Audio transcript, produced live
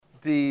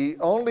the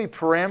only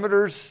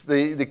parameters,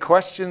 the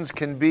questions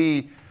can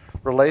be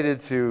related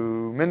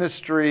to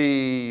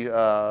ministry,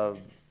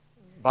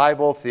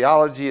 Bible,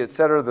 theology,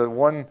 etc. The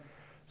one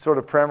sort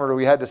of parameter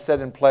we had to set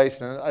in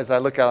place, and as I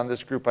look out on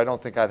this group, I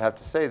don't think I'd have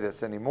to say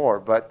this anymore,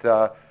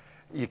 but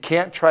you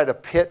can't try to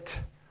pit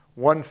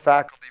one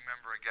faculty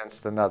member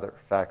against another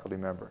faculty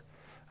member.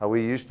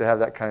 We used to have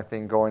that kind of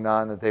thing going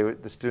on, and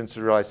the students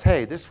would realize,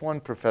 hey, this one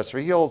professor,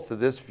 he holds to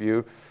this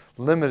view,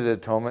 limited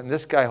atonement, and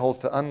this guy holds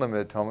to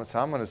unlimited atonement, so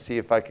I'm going to see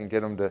if I can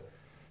get them to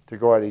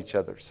go at each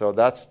other. So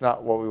that's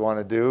not what we want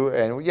to do.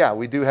 And yeah,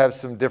 we do have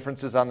some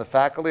differences on the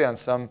faculty on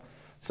some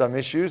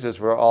issues as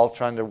we're all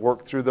trying to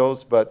work through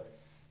those, but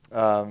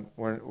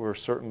we're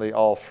certainly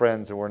all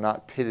friends and we're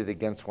not pitted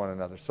against one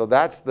another. So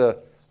that's the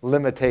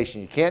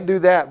limitation. You can't do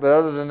that, but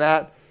other than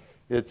that,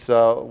 it's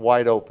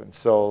wide open.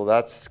 So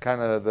that's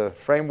kind of the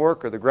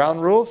framework or the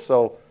ground rules.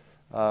 So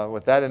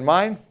with that in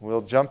mind,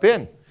 we'll jump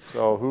in.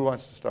 So who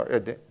wants to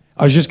start?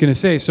 I was just going to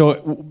say,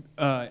 so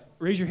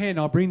raise your hand.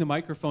 I'll bring the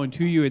microphone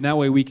to you, and that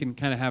way we can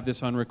kind of have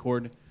this on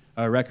record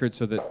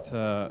so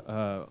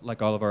that,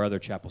 like all of our other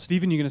chapels.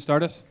 Stephen, you going to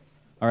start us?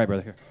 All right,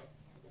 brother, here.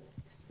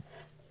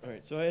 All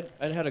right, so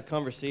I'd had a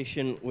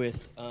conversation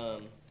with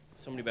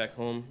somebody back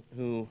home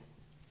who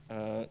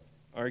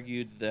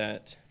argued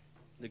that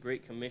the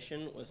Great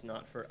Commission was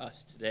not for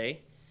us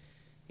today.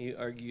 He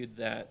argued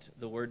that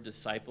the word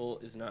disciple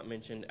is not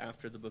mentioned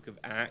after the book of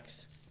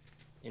Acts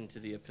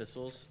into the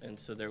epistles, and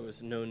so there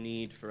was no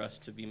need for us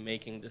to be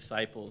making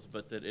disciples,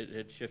 but that it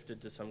had shifted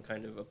to some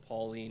kind of a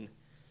Pauline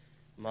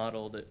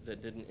model that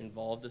didn't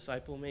involve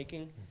disciple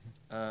making.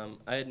 I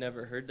had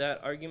never heard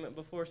that argument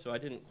before, so I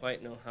didn't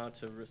quite know how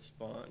to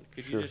respond.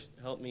 Could you just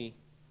help me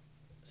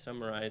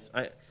summarize?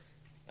 I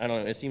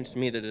don't know, it seems to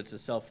me that it's a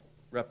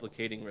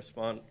self-replicating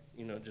response,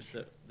 just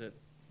that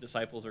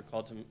disciples are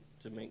called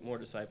to make more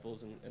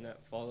disciples, and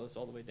that follows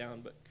all the way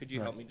down. But could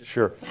you help me?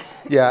 Sure.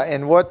 Yeah,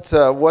 and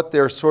what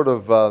they're sort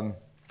of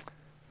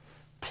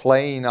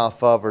playing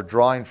off of or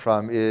drawing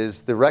from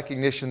is the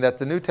recognition that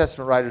the New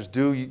Testament writers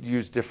do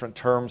use different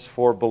terms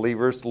for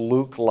believers.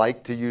 Luke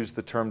liked to use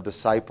the term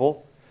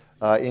disciple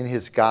in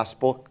his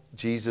gospel.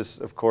 Jesus,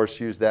 of course,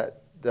 used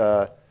that,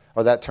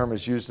 or that term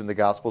is used in the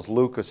Gospels.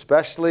 Luke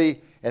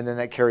especially, and then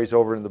that carries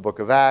over in the book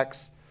of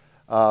Acts.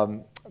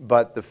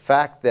 But the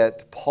fact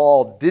that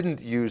Paul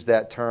didn't use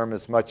that term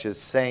as much as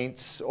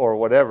saints or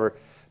whatever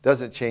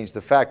doesn't change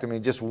the fact. I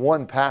mean, just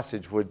one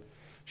passage would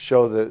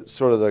show the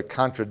sort of the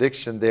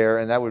contradiction there,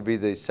 and that would be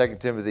the 2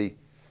 Timothy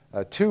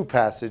 2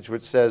 passage,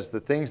 which says, the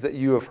things that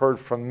you have heard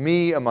from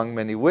me among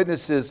many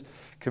witnesses,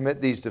 commit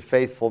these to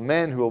faithful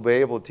men who will be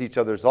able to teach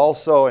others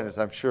also. And as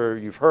I'm sure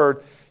you've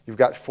heard, you've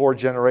got 4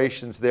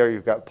 generations there.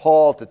 You've got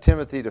Paul to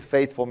Timothy to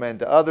faithful men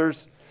to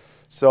others.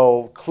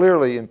 So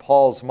clearly in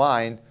Paul's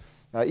mind,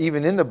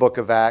 even in the book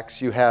of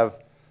Acts, you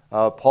have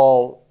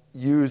Paul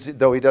use,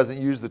 though he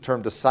doesn't use the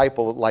term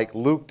disciple like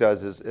Luke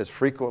does as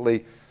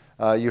frequently,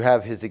 you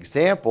have his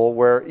example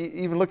where,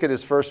 even look at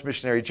his first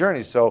missionary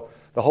journey. So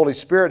the Holy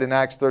Spirit in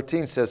Acts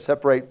 13 says,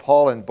 separate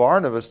Paul and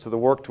Barnabas to the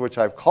work to which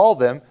I've called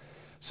them.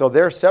 So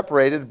they're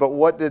separated, but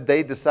what did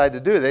they decide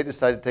to do? They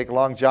decided to take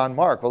along John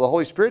Mark. Well, the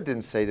Holy Spirit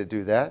didn't say to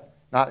do that,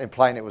 not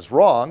implying it was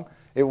wrong.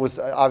 It was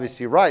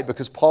obviously right,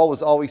 because Paul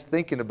was always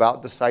thinking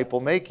about disciple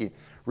making,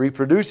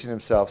 reproducing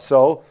himself.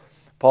 So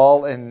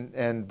Paul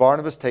and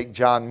Barnabas take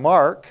John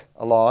Mark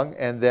along,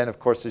 and then, of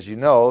course, as you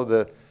know,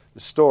 the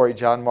story,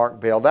 John Mark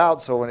bailed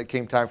out. So when it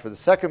came time for the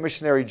second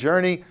missionary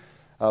journey,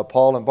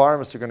 Paul and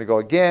Barnabas are going to go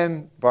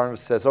again.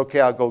 Barnabas says, okay,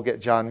 I'll go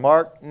get John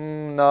Mark.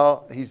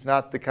 No, he's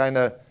not the kind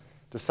of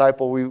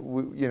disciple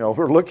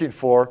we're looking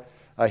for.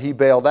 He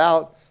bailed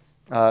out.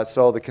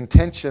 So the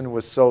contention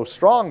was so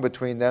strong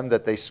between them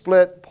that they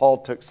split. Paul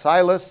took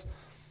Silas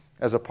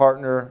as a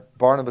partner.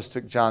 Barnabas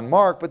took John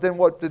Mark. But then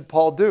what did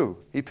Paul do?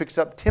 He picks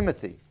up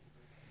Timothy.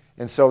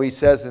 And so he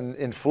says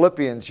in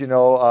Philippians,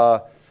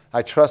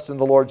 I trust in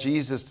the Lord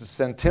Jesus to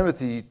send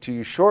Timothy to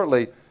you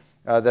shortly,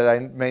 that I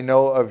may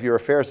know of your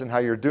affairs and how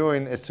you're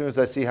doing as soon as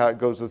I see how it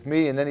goes with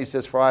me. And then he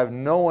says, for I have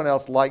no one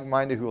else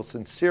like-minded who will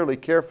sincerely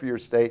care for your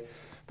state,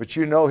 but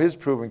you know his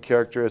proven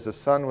character as a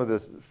son with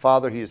his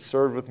father. He has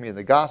served with me in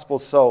the gospel.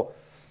 So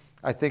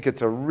I think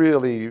it's a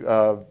really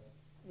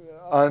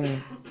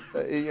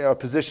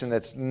position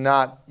that's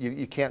not,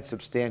 you can't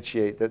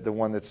substantiate that the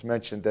one that's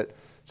mentioned, that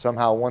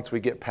somehow once we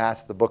get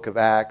past the book of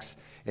Acts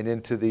and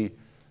into the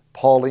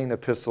Pauline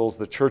epistles,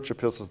 the church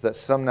epistles, that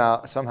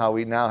somehow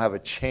we now have a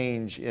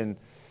change in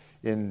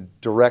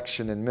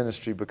direction in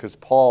ministry, because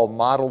Paul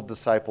modeled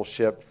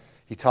discipleship.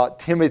 He taught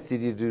Timothy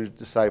to do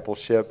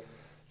discipleship.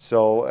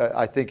 So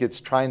I think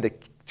it's trying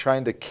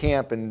to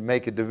camp and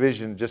make a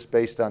division just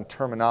based on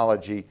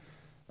terminology,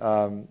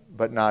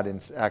 but not in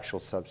actual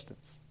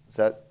substance. Does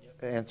that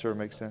answer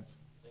make sense?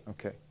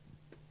 Okay.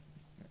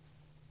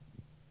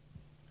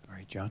 All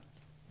right, John.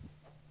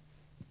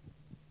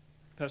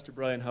 Pastor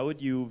Brian, how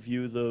would you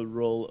view the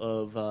role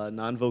of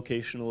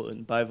non-vocational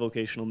and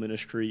bivocational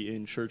ministry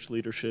in church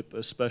leadership,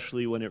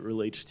 especially when it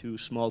relates to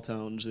small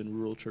towns and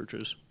rural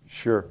churches?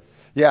 Sure.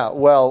 Yeah,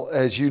 well,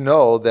 as you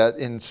know, that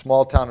in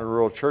small town and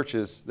rural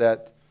churches,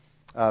 that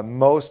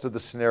most of the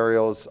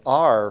scenarios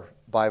are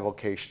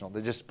bivocational.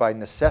 They're just by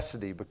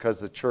necessity because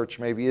the church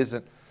maybe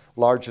isn't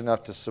large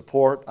enough to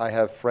support. I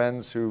have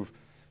friends who've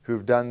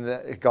done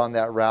that, gone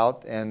that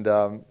route, and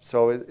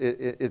so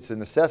it's a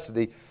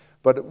necessity.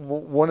 But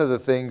one of the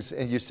things,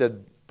 and you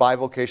said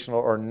bivocational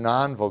or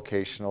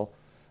non-vocational,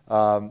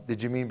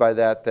 did you mean by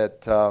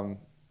that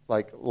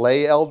like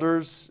lay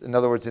elders? In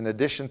other words, in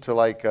addition to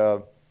like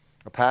a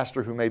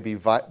pastor who may be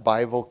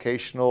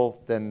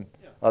bivocational than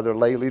other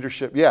lay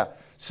leadership? Yeah.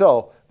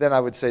 So then I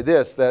would say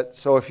this, that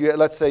so if you,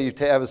 let's say you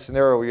have a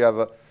scenario where you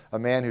have a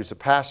man who's a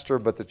pastor,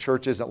 but the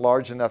church isn't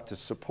large enough to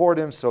support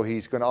him, so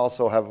he's going to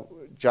also have a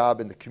job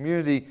in the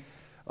community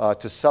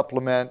to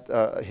supplement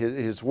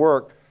his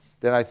work,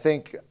 then I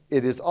think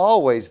it is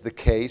always the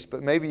case,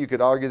 but maybe you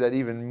could argue that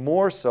even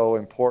more so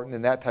important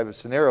in that type of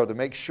scenario to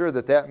make sure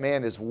that that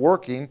man is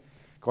working,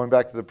 going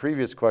back to the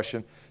previous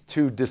question,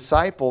 to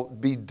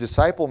be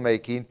disciple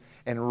making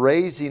and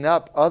raising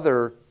up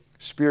other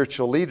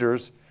spiritual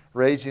leaders,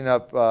 raising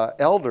up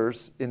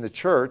elders in the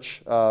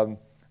church,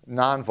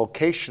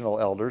 non-vocational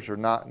elders, or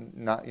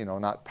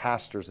not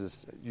pastors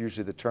is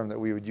usually the term that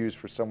we would use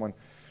for someone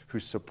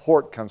whose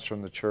support comes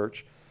from the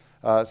church.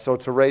 So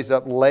to raise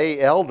up lay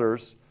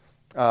elders,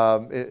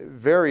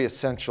 very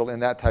essential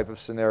in that type of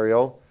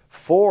scenario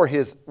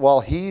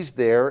while he's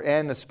there,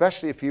 and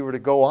especially if he were to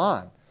go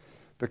on.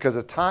 Because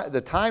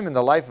the time in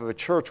the life of a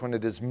church when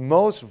it is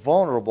most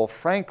vulnerable,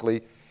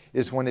 frankly,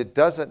 is when it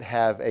doesn't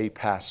have a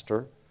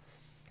pastor.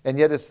 And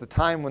yet it's the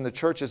time when the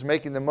church is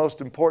making the most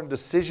important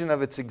decision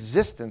of its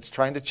existence,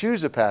 trying to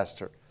choose a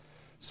pastor.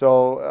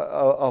 So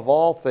of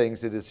all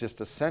things, it is just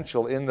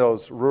essential in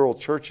those rural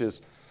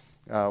churches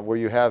where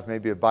you have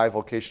maybe a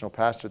bivocational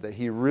pastor that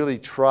he really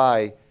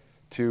try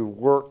to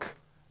work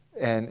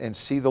and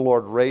see the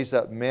Lord raise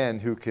up men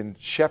who can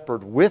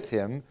shepherd with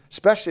him,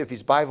 especially if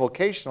he's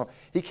bivocational.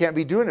 He can't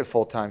be doing it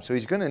full time, so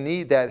he's going to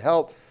need that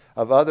help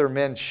of other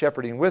men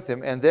shepherding with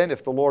him. And then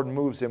if the Lord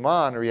moves him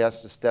on or he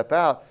has to step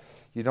out,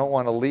 you don't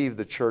want to leave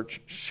the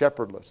church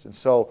shepherdless. And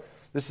so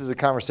this is a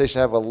conversation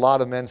I have with a lot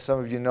of men. Some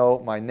of you know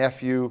my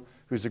nephew,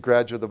 who's a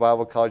graduate of the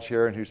Bible College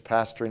here and who's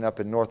pastoring up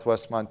in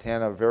northwest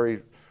Montana, a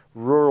very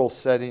rural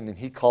setting, and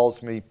he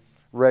calls me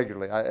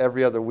regularly.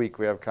 Every other week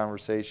we have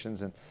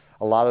conversations, and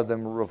a lot of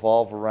them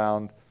revolve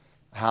around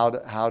how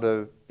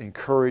to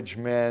encourage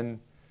men,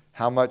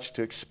 how much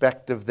to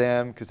expect of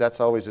them, because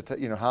that's always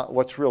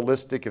what's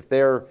realistic if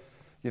they're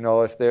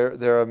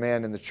a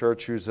man in the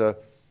church who's a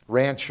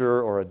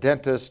rancher or a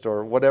dentist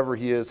or whatever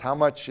he is, how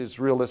much is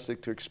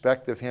realistic to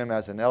expect of him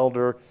as an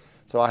elder.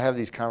 So I have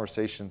these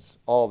conversations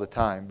all the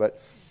time. But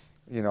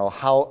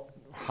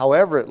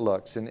however it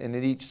looks, and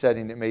in each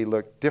setting it may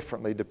look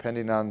differently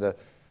depending on the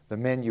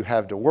men you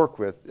have to work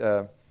with,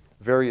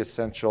 very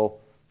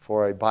essential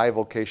for a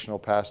bivocational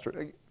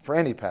pastor, for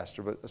any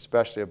pastor, but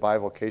especially a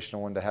bivocational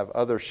one, to have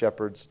other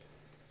shepherds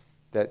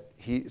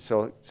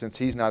since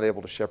he's not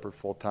able to shepherd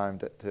full time,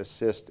 to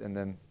assist and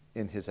then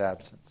in his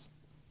absence.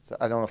 So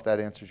I don't know if that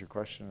answers your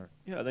question. Or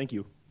Yeah, thank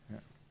you. yeah.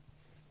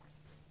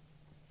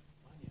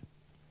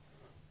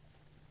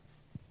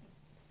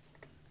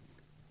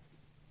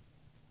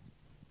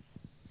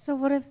 So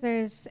what if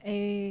there's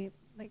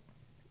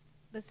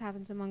this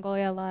happens in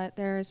Mongolia a lot,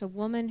 there's a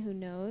woman who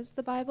knows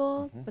the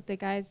Bible, but the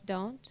guys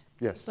don't?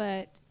 Yes.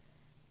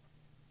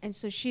 And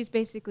so she's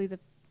basically the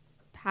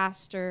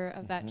pastor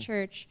of that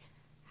church.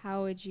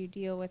 How would you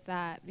deal with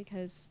that?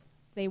 Because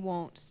they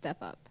won't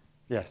step up.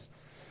 Yes.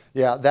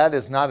 Yeah, that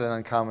is not an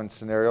uncommon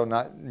scenario,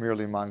 not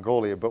merely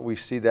Mongolia, but we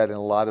see that in a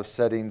lot of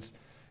settings,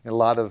 in a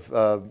lot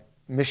of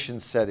mission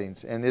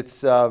settings. And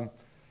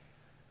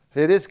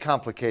it is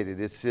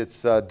complicated.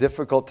 It's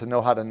difficult to know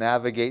how to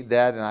navigate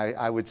that, and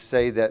I would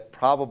say that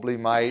probably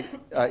my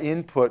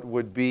input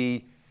would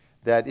be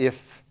that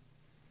if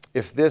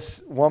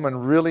this woman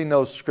really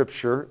knows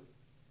Scripture,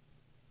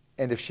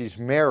 and if she's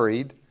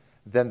married,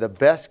 then the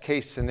best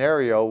case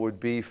scenario would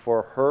be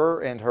for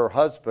her and her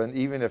husband,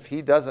 even if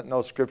he doesn't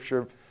know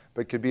Scripture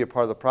but could be a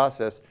part of the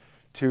process,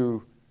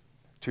 to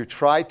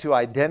try to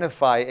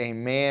identify a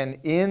man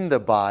in the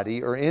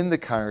body or in the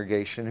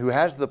congregation who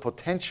has the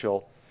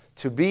potential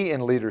to be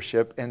in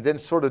leadership, and then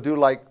sort of do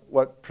like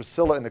what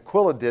Priscilla and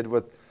Aquila did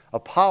with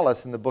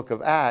Apollos in the book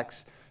of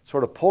Acts,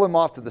 sort of pull him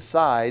off to the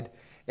side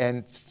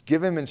and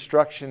give him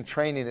instruction,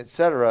 training,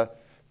 etc.,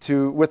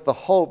 with the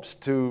hopes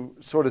to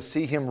sort of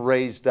see him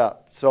raised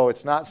up. So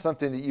it's not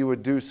something that you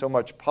would do so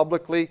much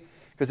publicly,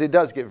 because it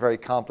does get very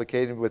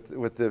complicated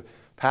with the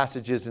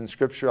passages in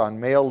Scripture on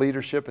male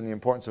leadership and the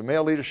importance of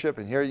male leadership.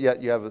 And here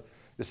yet you have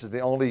this is the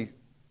only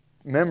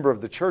member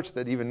of the church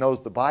that even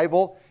knows the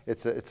Bible.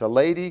 It's a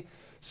lady.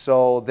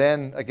 So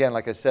then, again,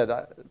 like I said,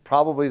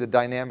 probably the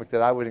dynamic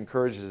that I would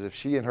encourage is if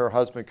she and her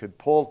husband could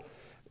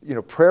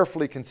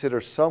prayerfully consider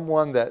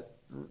someone that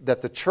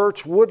the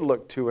church would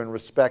look to and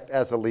respect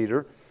as a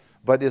leader,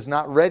 but is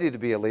not ready to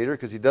be a leader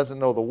because he doesn't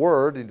know the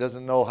word, he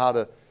doesn't know how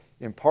to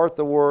impart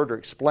the word or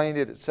explain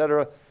it,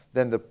 etc.,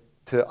 then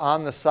to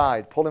on the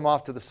side, pull him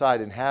off to the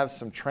side and have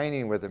some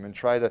training with him and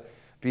try to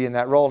be in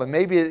that role. And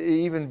maybe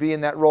even be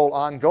in that role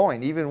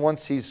ongoing, even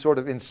once he's sort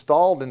of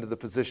installed into the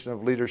position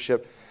of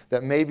leadership,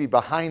 that maybe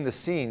behind the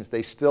scenes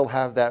they still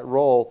have that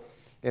role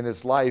in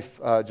his life,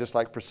 just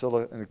like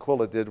Priscilla and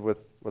Aquila did with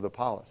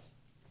Apollos.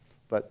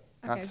 But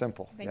not Okay,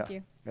 simple. thank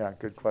you. Yeah,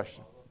 good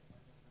question.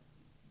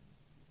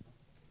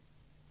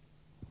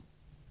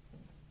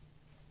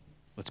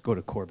 Let's go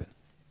to Corbin.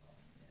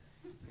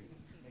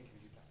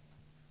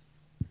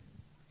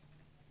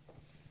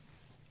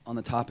 On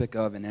the topic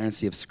of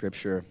inerrancy of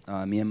Scripture,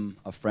 me and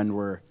a friend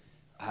were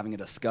having a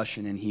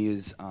discussion, and he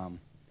is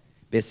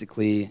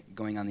basically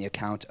going on the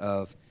account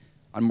of,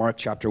 on Mark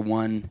chapter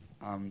 1,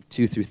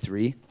 2 through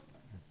 3.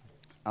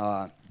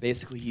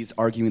 Basically, he's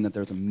arguing that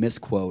there's a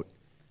misquote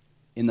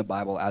in the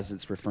Bible as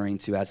it's referring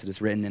to, as it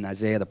is written in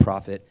Isaiah the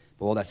prophet,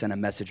 "Behold, I send a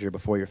messenger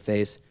before your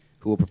face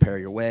who will prepare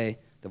your way.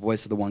 The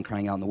voice of the one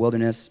crying out in the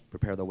wilderness,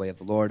 prepare the way of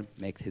the Lord,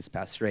 make his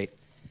path straight."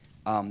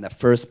 That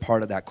first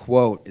part of that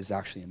quote is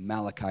actually in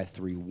Malachi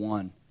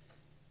 3:1.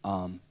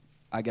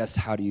 I guess,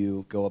 how do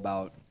you go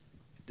about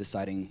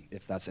deciding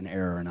if that's an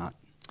error or not?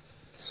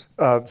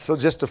 So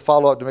just to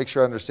follow up to make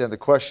sure I understand the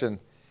question,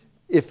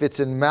 if it's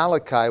in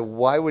Malachi,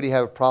 why would he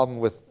have a problem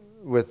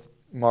with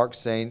Mark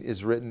saying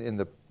is written in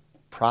the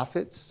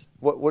prophets?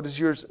 What is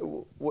yours?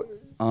 What?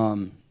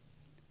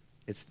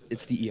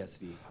 It's the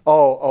ESV.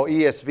 Oh,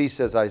 ESV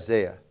says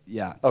Isaiah.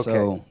 Yeah, Okay,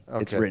 so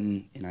it's okay.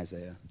 written in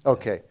Isaiah.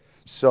 Okay.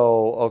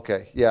 So,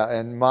 okay. Yeah,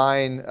 and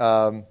mine,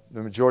 the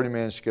majority of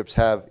manuscripts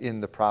have in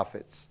the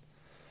prophets.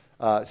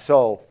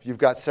 So you've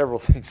got several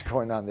things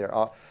going on there.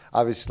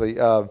 Obviously,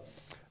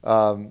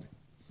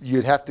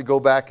 you'd have to go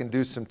back and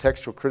do some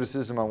textual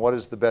criticism on what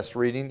is the best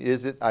reading.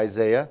 Is it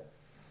Isaiah?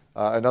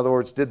 In other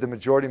words, did the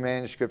majority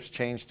manuscripts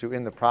change to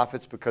in the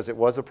prophets because it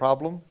was a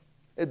problem?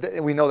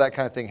 We know that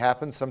kind of thing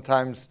happens.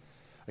 Sometimes,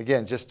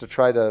 again, just to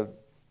try to,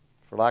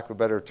 for lack of a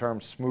better term,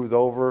 smooth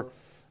over.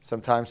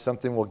 Sometimes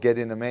something will get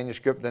in the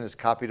manuscript, then it's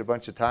copied a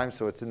bunch of times,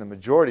 so it's in the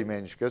majority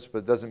manuscripts, but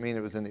it doesn't mean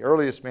it was in the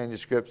earliest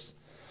manuscripts,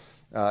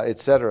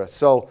 etc.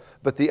 So,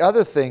 but the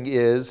other thing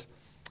is,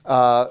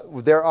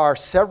 there are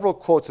several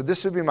quotes, and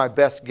this would be my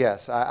best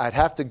guess. I'd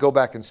have to go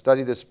back and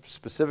study this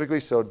specifically,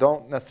 so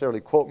don't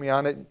necessarily quote me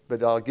on it,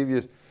 but I'll give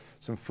you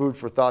some food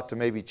for thought to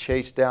maybe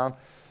chase down.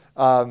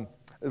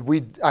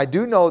 I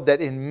do know that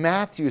in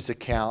Matthew's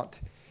account,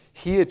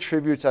 he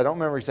attributes, I don't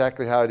remember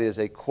exactly how it is,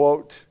 a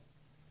quote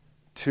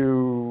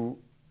to,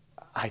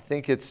 I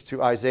think it's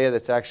to Isaiah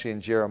that's actually in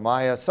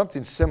Jeremiah,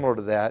 something similar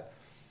to that.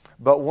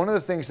 But one of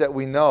the things that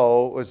we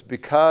know was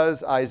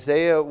because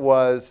Isaiah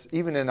was,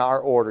 even in our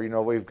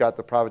order, we've got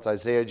the prophets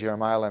Isaiah,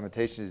 Jeremiah,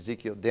 Lamentations,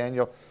 Ezekiel,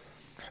 Daniel.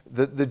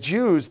 The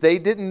Jews,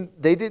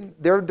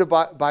 their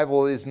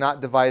Bible is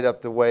not divided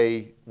up the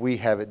way we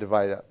have it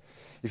divided up.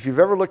 If you've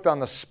ever looked on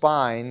the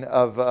spine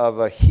of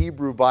a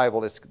Hebrew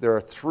Bible, there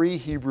are 3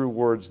 Hebrew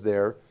words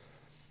there,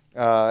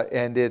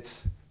 and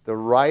it's the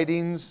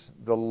writings,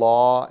 the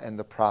law, and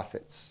the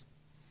prophets.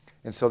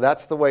 And so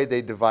that's the way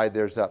they divide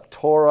theirs up.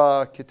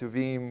 Torah,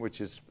 Ketuvim,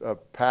 which is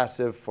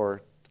passive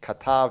for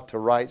katav, to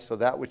write, so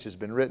that which has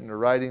been written, the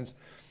writings,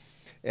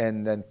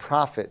 and then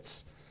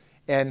prophets.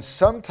 And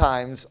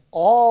sometimes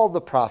all the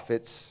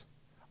prophets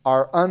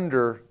are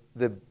under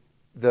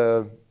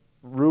the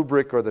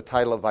rubric or the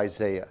title of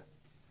Isaiah.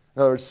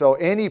 In other words, so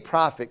any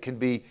prophet can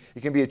be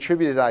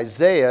attributed to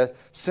Isaiah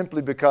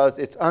simply because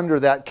it's under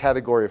that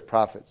category of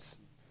prophets.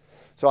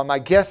 So my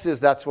guess is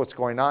that's what's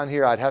going on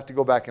here. I'd have to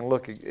go back and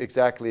look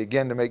exactly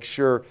again to make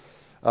sure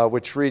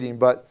which reading,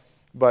 but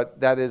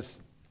that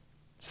is,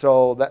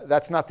 so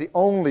that's not the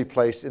only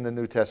place in the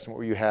New Testament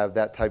where you have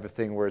that type of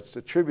thing where it's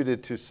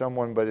attributed to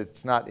someone, but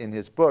it's not in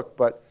his book.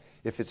 But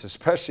if it's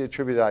especially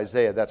attributed to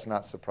Isaiah, that's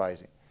not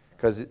surprising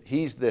because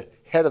he's the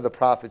head of the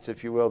prophets,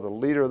 if you will, the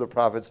leader of the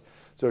prophets.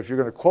 So if you're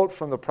going to quote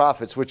from the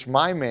prophets, which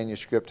my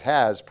manuscript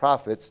has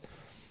prophets,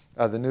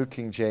 the New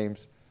King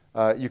James,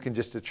 you can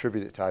just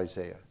attribute it to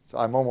Isaiah. So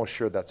I'm almost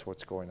sure that's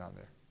what's going on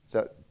there. Does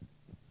that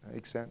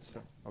make sense?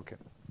 Okay.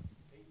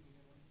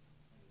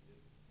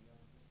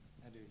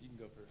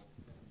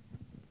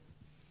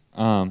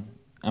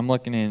 I'm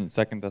looking in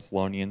 2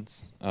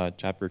 Thessalonians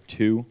chapter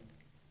 2.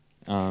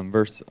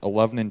 Verse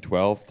 11 and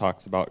 12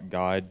 talks about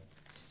God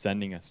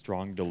sending a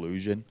strong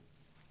delusion.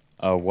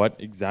 What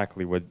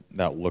exactly would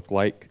that look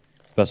like?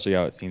 Especially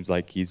how it seems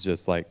like he's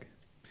just like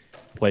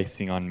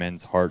placing on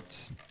men's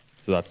hearts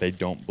so that they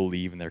don't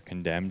believe and they're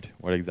condemned.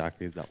 What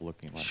exactly is that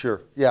looking like?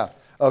 Sure, yeah.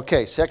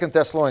 Okay, 2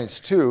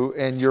 Thessalonians 2,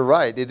 and you're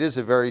right, it is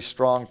a very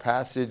strong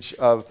passage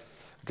of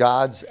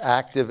God's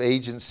active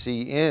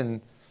agency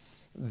in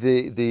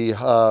the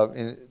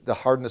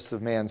hardness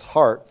of man's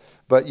heart.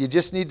 But you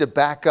just need to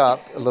back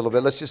up a little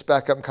bit. Let's just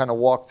back up and kind of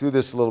walk through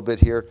this a little bit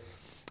here.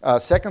 2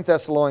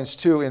 Thessalonians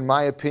 2, in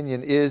my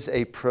opinion, is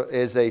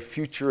a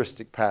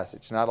futuristic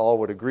passage. Not all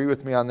would agree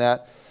with me on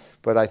that,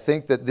 but I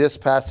think that this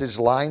passage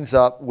lines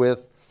up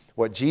with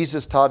what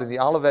Jesus taught in the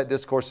Olivet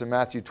Discourse in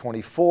Matthew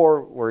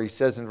 24, where he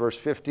says in verse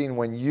 15,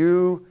 when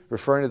you,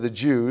 referring to the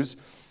Jews,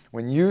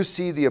 when you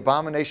see the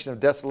abomination of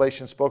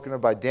desolation spoken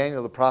of by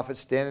Daniel the prophet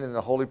standing in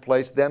the holy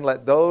place, then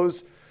let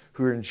those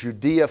who are in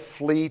Judea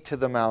flee to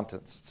the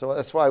mountains. So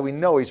that's why we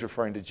know he's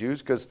referring to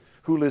Jews, because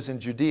who lives in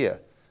Judea?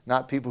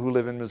 Not people who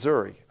live in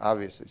Missouri,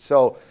 obviously.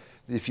 So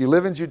if you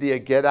live in Judea,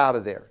 get out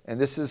of there. And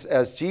this is,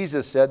 as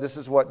Jesus said, this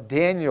is what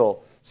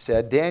Daniel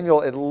said.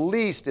 Daniel, at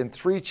least in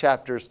 3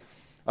 chapters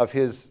of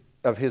his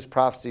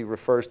prophecy,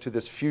 refers to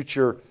this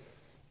future,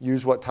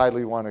 use what title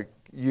you want to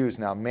use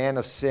now, man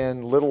of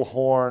sin, little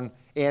horn,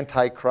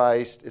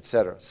 Antichrist,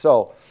 etc.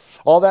 So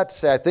all that to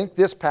say, I think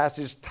this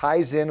passage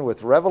ties in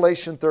with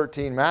Revelation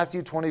 13,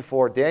 Matthew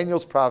 24,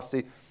 Daniel's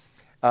prophecy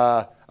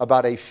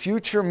about a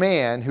future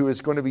man who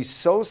is going to be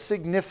so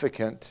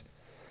significant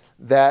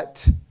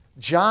that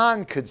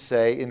John could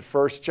say in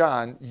 1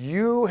 John,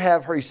 you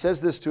have heard, he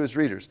says this to his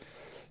readers,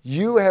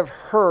 you have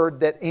heard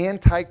that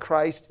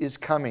Antichrist is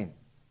coming.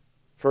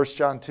 1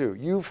 John 2.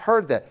 You've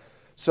heard that.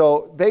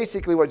 So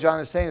basically what John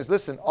is saying is,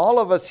 listen, all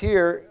of us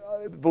here,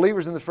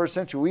 believers in the first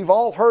century, we've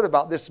all heard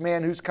about this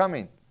man who's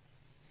coming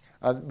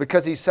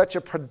because he's such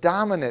a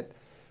predominant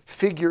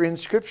figure in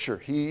Scripture.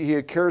 He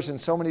occurs in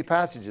so many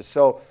passages.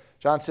 So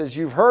John says,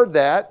 you've heard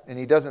that, and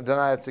he doesn't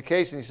deny that's the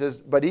case. And he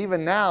says, but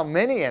even now,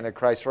 many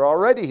antichrists are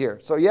already here.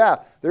 So yeah,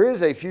 there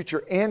is a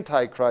future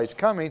antichrist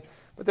coming,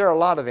 but there are a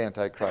lot of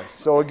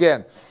antichrists. So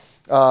again,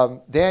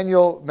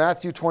 Daniel,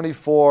 Matthew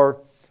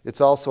 24,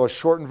 it's also a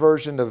shortened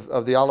version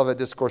of the Olivet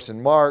Discourse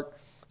in Mark,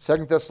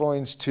 2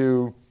 Thessalonians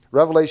 2,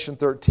 Revelation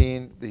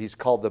 13, he's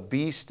called the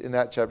beast in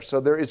that chapter.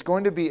 So there is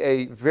going to be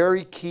a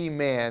very key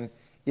man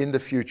in the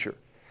future.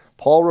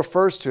 Paul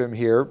refers to him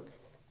here,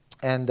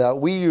 and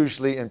we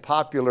usually, in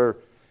popular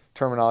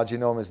terminology,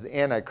 know him as the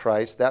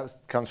Antichrist. That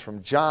comes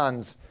from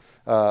John's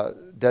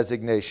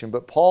designation,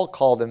 but Paul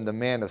called him the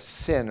man of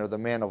sin or the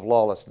man of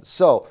lawlessness.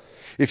 So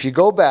if you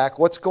go back,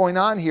 what's going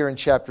on here in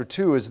chapter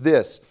 2 is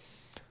this.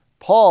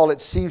 Paul, it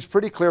seems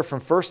pretty clear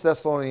from 1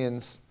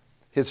 Thessalonians,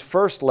 his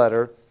first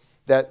letter,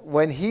 that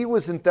when he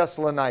was in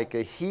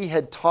Thessalonica, he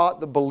had taught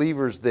the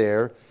believers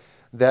there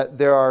that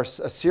there are a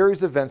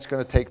series of events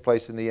going to take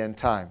place in the end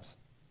times.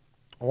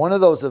 One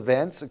of those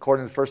events,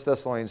 according to 1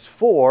 Thessalonians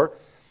 4,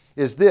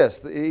 is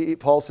this.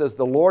 Paul says,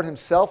 the Lord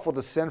himself will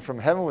descend from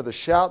heaven with a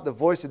shout, the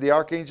voice of the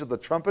archangel, the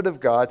trumpet of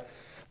God.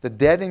 The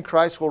dead in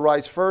Christ will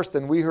rise first,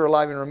 and we who are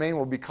alive and remain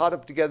will be caught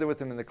up together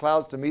with him in the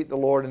clouds to meet the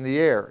Lord in the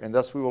air, and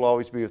thus we will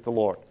always be with the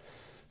Lord.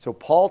 So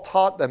Paul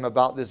taught them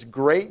about this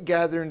great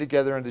gathering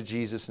together unto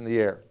Jesus in the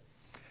air.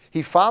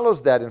 He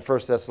follows that in 1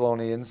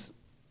 Thessalonians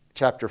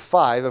chapter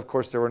 5. Of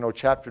course, there were no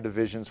chapter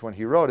divisions when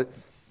he wrote it.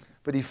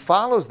 But he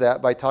follows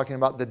that by talking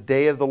about the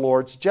day of the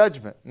Lord's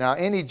judgment. Now,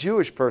 any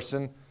Jewish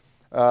person,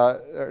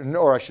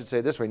 or I should say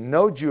it this way,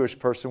 no Jewish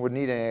person would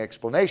need any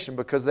explanation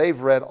because they've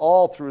read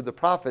all through the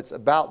prophets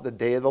about the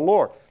day of the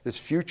Lord, this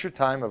future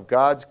time of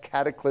God's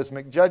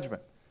cataclysmic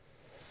judgment.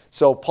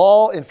 So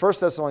Paul in 1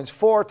 Thessalonians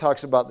 4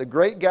 talks about the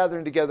great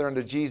gathering together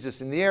unto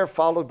Jesus in the air,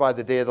 followed by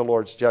the day of the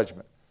Lord's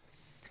judgment.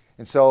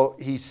 And so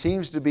he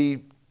seems to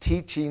be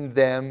teaching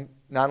them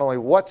not only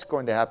what's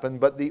going to happen,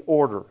 but the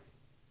order.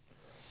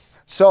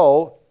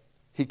 So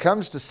he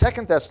comes to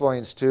 2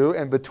 Thessalonians 2,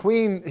 and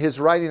between his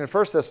writing in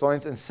 1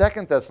 Thessalonians and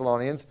 2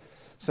 Thessalonians,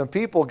 some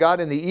people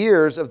got in the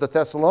ears of the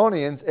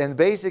Thessalonians and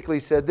basically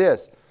said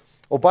this,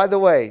 oh, by the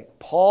way,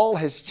 Paul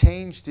has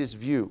changed his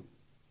view.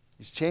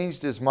 He's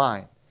changed his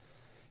mind.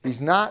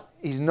 He's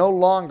no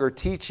longer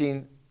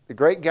teaching the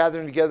great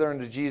gathering together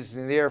unto Jesus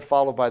in the air,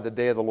 followed by the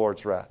day of the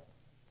Lord's wrath.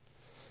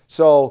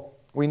 So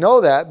we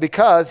know that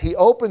because he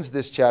opens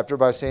this chapter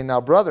by saying,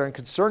 now, brethren,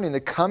 concerning the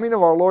coming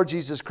of our Lord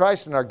Jesus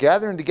Christ and our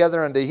gathering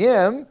together unto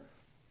him,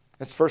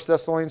 that's 1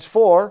 Thessalonians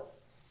 4,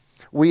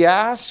 we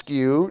ask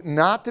you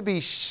not to be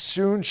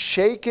soon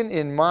shaken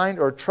in mind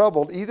or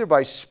troubled, either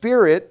by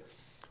spirit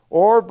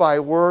or by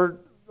word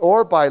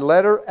or by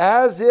letter,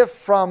 as if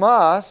from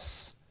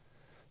us.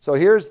 So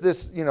here's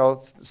this,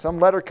 some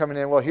letter coming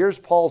in. Well, here's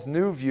Paul's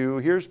new view.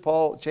 Here's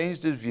Paul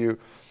changed his view.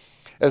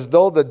 As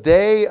though the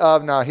day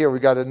of, now here we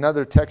got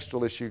another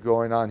textual issue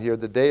going on here.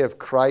 The day of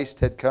Christ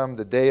had come.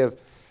 The day of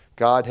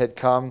God had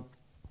come.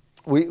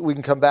 We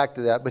can come back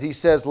to that. But he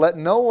says, let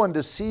no one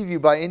deceive you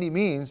by any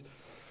means,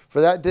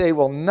 for that day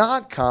will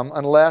not come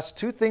unless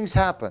two things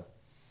happen.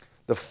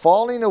 The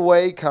falling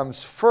away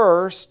comes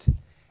first,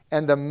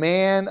 and the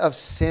man of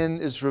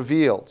sin is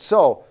revealed.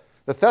 So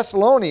the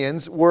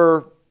Thessalonians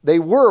were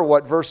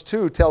what verse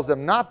 2 tells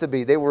them not to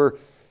be. They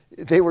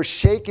were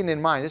shaken in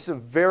mind. This is a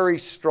very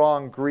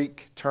strong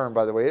Greek term,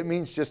 by the way. It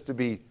means just to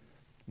be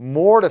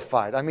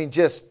mortified. I mean,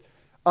 just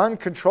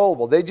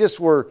uncontrollable. They just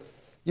were,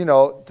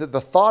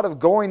 the thought of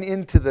going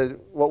into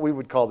what we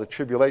would call the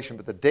tribulation,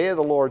 but the day of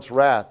the Lord's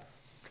wrath.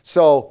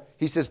 So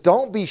he says,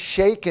 don't be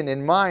shaken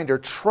in mind or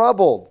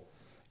troubled,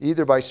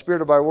 either by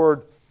spirit or by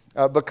word,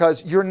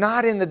 because you're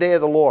not in the day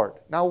of the Lord.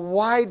 Now,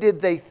 why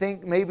did they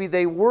think maybe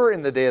they were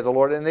in the day of the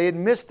Lord and they had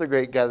missed the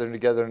great gathering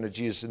together unto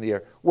Jesus in the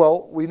air?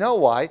 Well, we know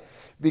why.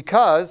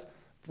 Because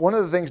one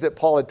of the things that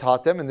Paul had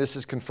taught them, and this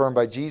is confirmed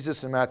by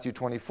Jesus in Matthew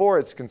 24,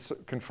 it's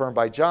confirmed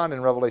by John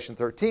in Revelation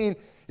 13,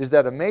 is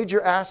that a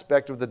major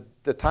aspect of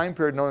the time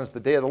period known as the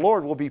day of the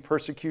Lord will be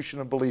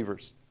persecution of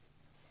believers.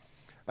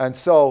 And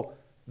so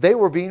they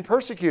were being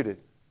persecuted.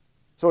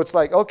 So it's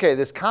like, okay,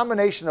 this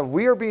combination of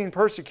we are being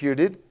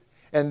persecuted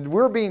and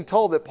we're being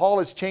told that Paul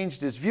has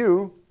changed his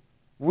view.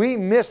 We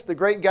missed the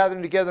great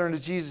gathering together unto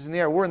Jesus in the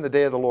air. We're in the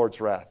day of the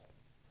Lord's wrath.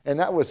 And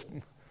it was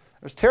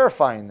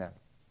terrifying them.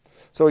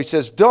 So he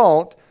says,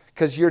 don't,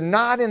 because you're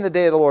not in the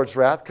day of the Lord's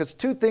wrath, because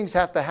two things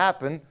have to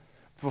happen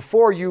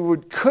before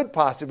you could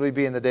possibly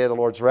be in the day of the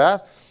Lord's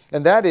wrath.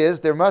 And that is,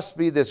 there must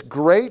be this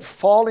great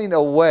falling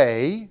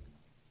away,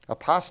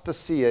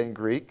 apostasia in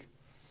Greek,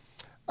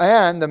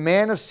 and the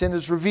man of sin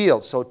is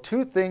revealed. So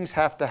two things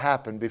have to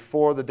happen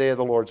before the day of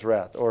the Lord's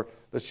wrath, or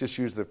let's just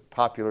use the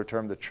popular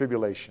term, the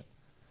tribulation.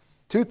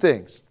 Two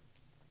things,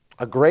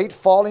 a great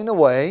falling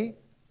away,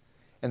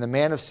 and the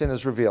man of sin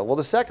is revealed. Well,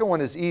 the second one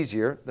is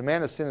easier. The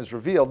man of sin is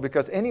revealed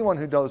because anyone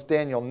who knows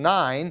Daniel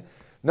 9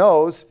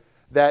 knows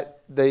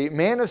that the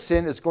man of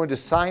sin is going to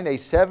sign a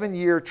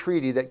 7-year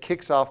treaty that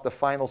kicks off the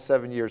final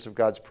 7 years of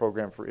God's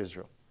program for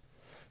Israel.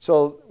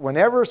 So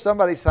whenever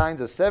somebody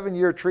signs a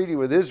 7-year treaty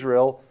with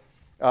Israel,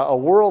 a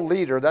world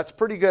leader, that's a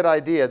pretty good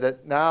idea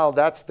that now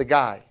that's the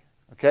guy.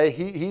 Okay,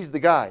 he's the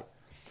guy.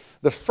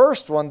 The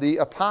first one, the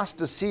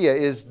apostasia,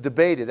 is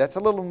debated. That's a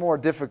little more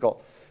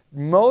difficult.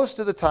 Most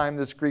of the time,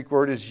 this Greek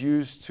word is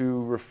used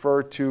to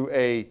refer to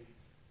a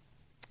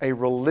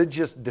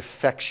religious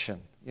defection.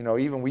 You know,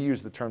 even we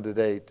use the term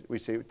today, we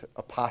say to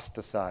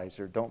apostatize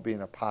or don't be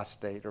an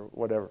apostate or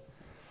whatever.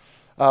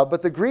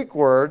 But the Greek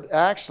word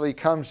actually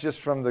comes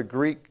just from the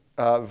Greek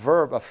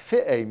verb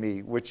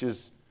aphiemi, which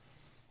is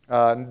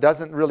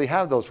doesn't really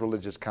have those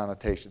religious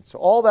connotations. So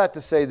all that to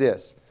say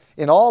this,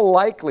 in all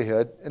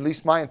likelihood, at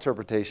least my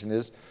interpretation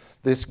is,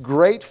 this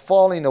great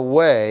falling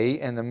away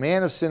and the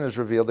man of sin is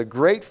revealed. The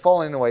great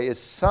falling away is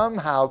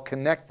somehow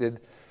connected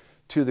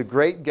to the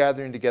great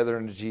gathering together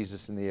unto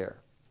Jesus in the air.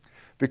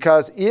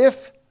 Because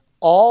if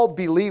all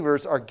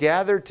believers are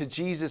gathered to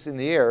Jesus in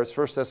the air, as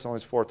 1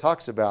 Thessalonians 4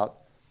 talks about,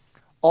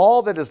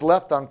 all that is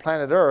left on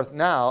planet Earth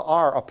now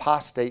are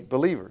apostate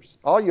believers.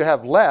 All you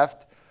have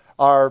left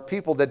are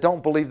people that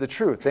don't believe the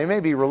truth. They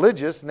may be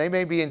religious and they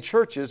may be in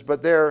churches,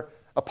 but they're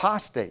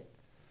apostate.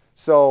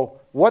 So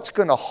what's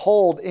going to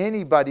hold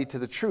anybody to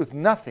the truth?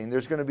 Nothing.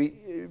 There's going to be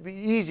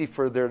easy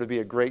for there to be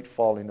a great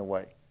falling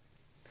away.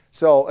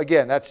 So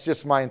again, that's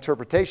just my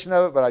interpretation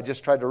of it, but I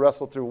just tried to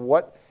wrestle through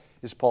what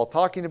is Paul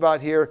talking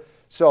about here.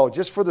 So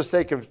just for the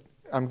sake of,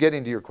 I'm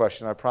getting to your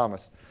question, I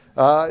promise.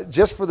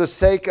 Just for the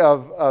sake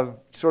of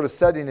sort of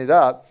setting it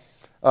up,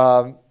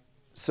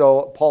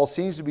 so Paul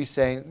seems to be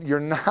saying,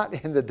 you're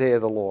not in the day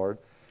of the Lord,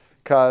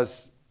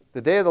 because the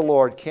day of the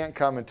Lord can't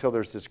come until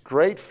there's this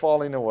great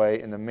falling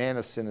away and the man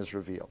of sin is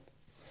revealed.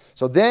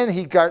 So then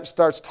he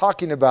starts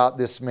talking about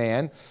this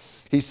man.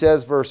 He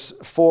says, verse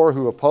 4,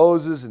 who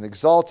opposes and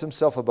exalts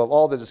himself above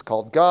all that is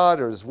called God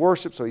or is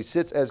worshipped. So he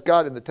sits as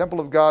God in the temple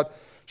of God,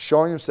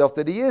 showing himself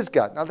that he is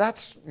God. Now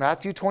that's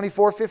Matthew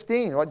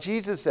 24:15, what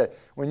Jesus said.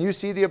 When you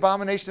see the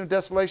abomination of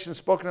desolation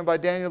spoken of by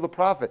Daniel the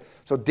prophet.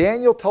 So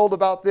Daniel told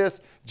about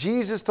this.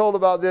 Jesus told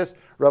about this.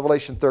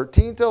 Revelation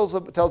 13 tells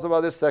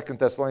about this. 2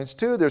 Thessalonians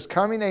 2. There's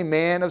coming a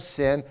man of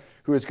sin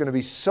who is going to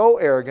be so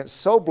arrogant,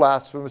 so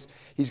blasphemous,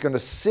 he's going to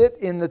sit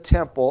in the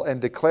temple and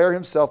declare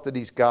himself that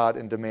he's God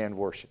and demand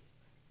worship.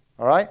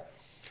 All right?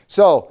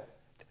 So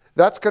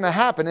that's going to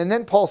happen. And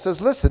then Paul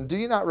says, listen, do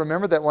you not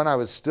remember that when I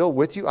was still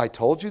with you, I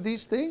told you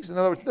these things? In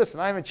other words, listen,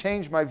 I haven't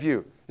changed my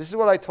view. This is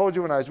what I told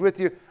you when I was with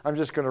you. I'm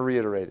just going to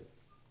reiterate it.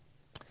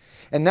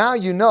 And now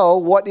you know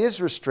what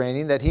is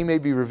restraining, that he may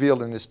be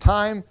revealed in his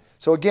time.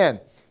 So again,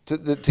 to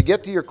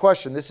get to your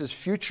question, this is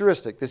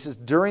futuristic. This is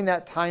during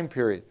that time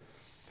period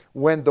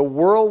when the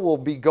world will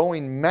be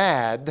going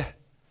mad in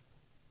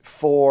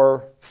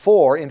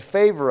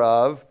favor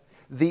of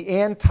the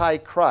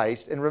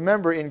Antichrist. And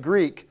remember, in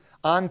Greek,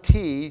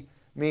 anti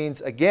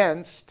means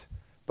against,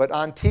 but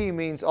anti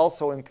means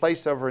also in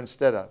place of or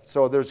instead of.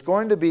 So there's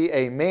going to be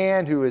a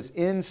man who is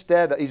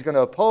instead, he's going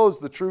to oppose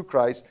the true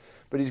Christ,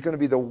 but he's going to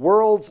be the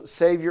world's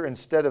Savior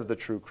instead of the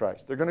true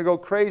Christ. They're going to go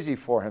crazy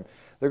for him.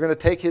 They're going to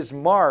take his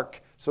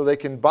mark so they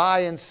can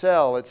buy and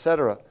sell,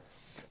 etc.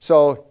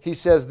 So he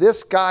says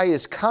this guy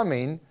is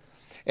coming,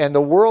 and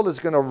the world is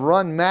going to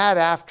run mad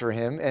after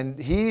him, and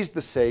he's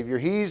the Savior.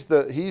 He's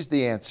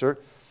the answer.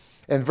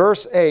 And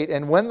verse 8,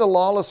 and when the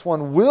lawless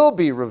one will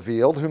be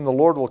revealed, whom the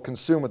Lord will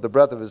consume with the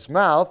breath of his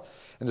mouth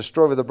and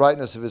destroy with the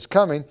brightness of his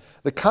coming,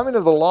 the coming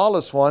of the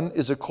lawless one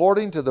is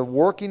according to the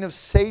working of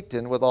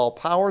Satan with all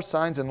power,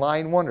 signs, and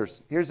lying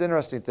wonders. Here's the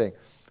interesting thing.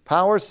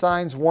 Power,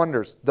 signs,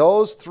 wonders.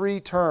 Those three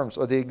terms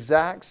are the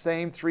exact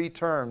same three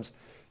terms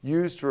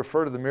used to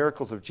refer to the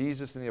miracles of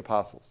Jesus and the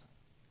apostles.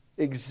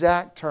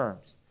 Exact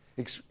terms,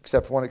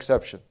 except one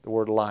exception, the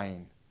word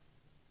lying.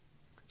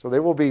 So they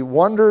will be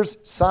wonders,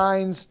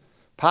 signs,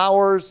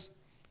 powers,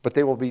 but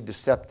they will be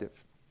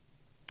deceptive.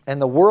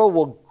 And the world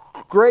will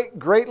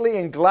greatly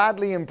and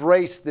gladly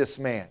embrace this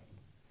man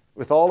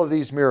with all of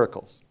these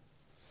miracles.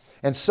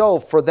 And so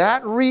for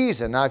that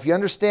reason, now if you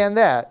understand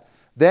that,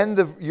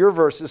 then your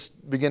verses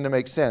begin to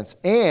make sense.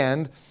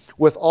 And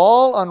with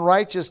all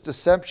unrighteous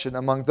deception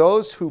among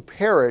those who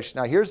perish.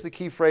 Now here's the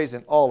key phrase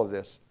in all of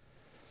this.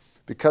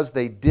 Because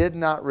they did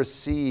not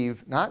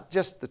receive, not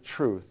just the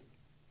truth,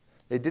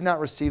 they did not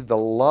receive the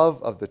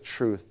love of the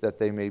truth that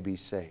they may be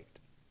saved.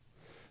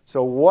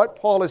 So what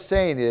Paul is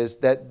saying is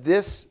that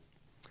this,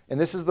 and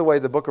this is the way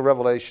the book of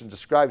Revelation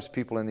describes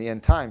people in the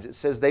end times. It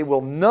says they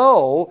will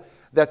know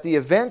that the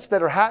events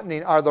that are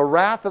happening are the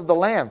wrath of the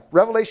Lamb.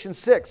 Revelation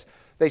 6,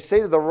 they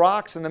say to the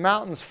rocks and the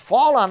mountains,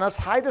 fall on us,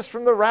 hide us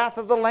from the wrath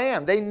of the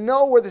Lamb. They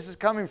know where this is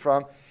coming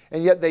from,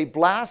 and yet they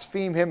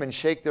blaspheme him and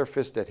shake their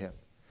fist at him.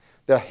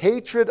 The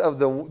hatred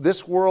of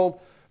this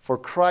world for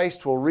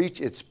Christ will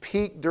reach its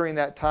peak during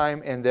that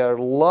time, and their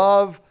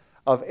love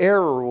of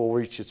error will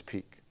reach its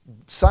peak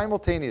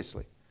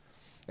simultaneously.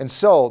 And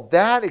so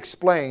that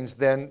explains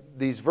then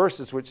these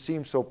verses which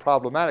seem so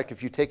problematic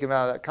if you take them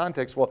out of that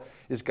context. Well,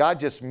 is God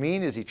just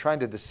mean? Is he trying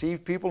to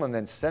deceive people and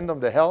then send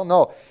them to hell?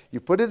 No. You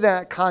put it in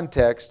that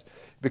context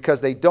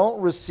because they don't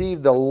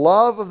receive the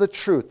love of the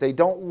truth. They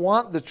don't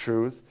want the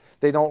truth.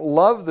 They don't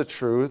love the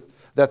truth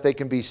that they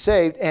can be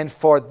saved. And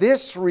for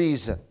this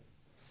reason,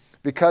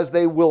 because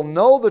they will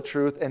know the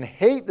truth and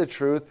hate the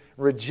truth,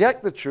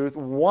 reject the truth,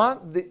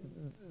 want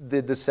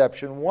the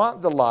deception,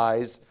 want the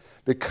lies,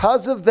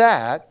 because of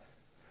that,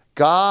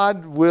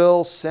 God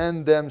will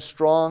send them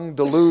strong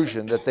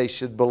delusion that they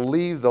should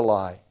believe the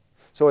lie.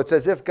 So it's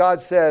as if God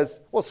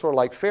says, well, sort of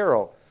like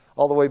Pharaoh,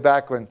 all the way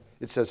back when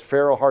it says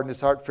Pharaoh hardened his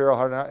heart, Pharaoh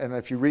hardened his heart, and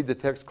if you read the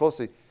text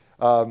closely,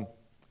 and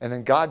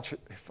then God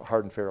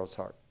hardened Pharaoh's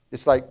heart.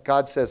 It's like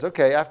God says,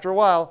 okay, after a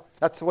while,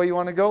 that's the way you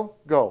want to go?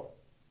 Go.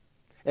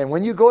 And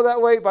when you go that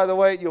way, by the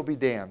way, you'll be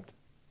damned.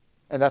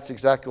 And that's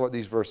exactly what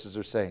these verses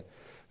are saying.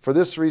 For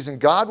this reason,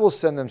 God will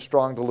send them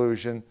strong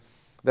delusion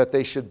that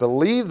they should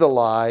believe the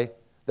lie,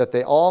 that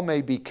they all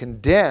may be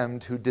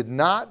condemned who did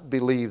not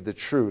believe the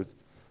truth,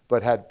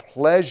 but had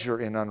pleasure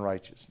in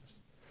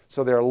unrighteousness.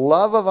 So their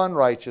love of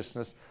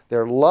unrighteousness,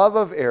 their love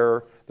of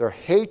error, their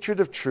hatred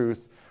of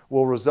truth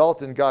will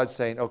result in God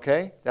saying,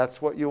 okay,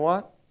 that's what you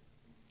want?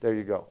 There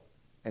you go.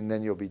 And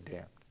then you'll be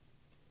damned.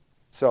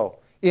 So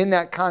in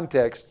that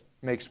context,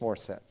 makes more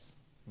sense.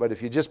 But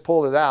if you just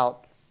pull it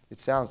out, it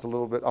sounds a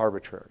little bit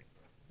arbitrary.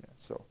 Yeah,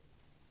 so,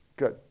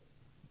 good.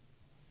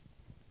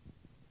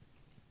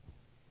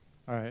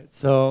 All right,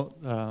 so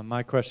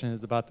my question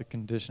is about the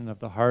condition of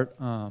the heart.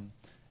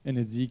 In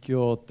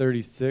Ezekiel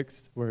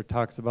 36, where it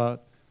talks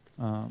about,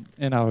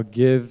 and I will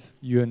give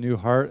you a new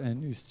heart and a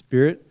new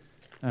spirit,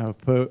 and I will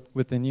put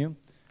within you.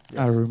 Yes.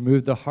 I will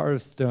remove the heart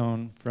of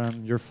stone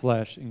from your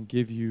flesh and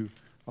give you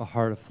a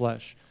heart of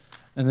flesh.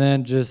 And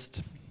then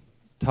just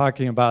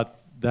talking about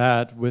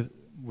that with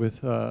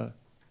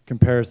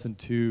comparison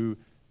to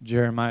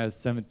Jeremiah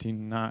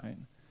 17:9.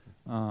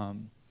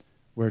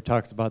 Where it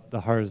talks about the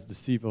heart is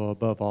deceitful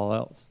above all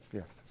else.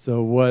 Yes.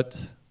 So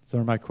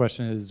my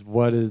question is,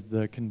 what is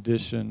the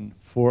condition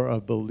for a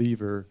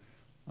believer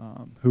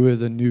who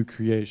is a new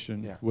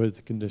creation? Yeah. What is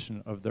the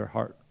condition of their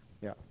heart?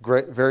 Yeah,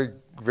 great, very,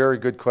 very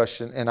good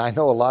question. And I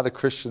know a lot of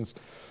Christians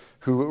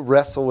who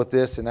wrestle with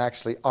this and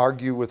actually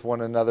argue with one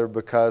another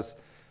because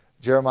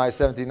Jeremiah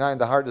 17:9,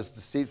 the heart is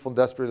deceitful and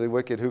desperately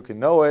wicked, who can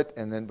know it?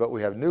 But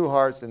we have new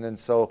hearts. And then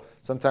so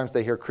sometimes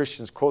they hear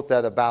Christians quote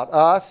that about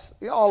us,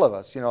 all of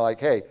us, like,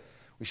 hey,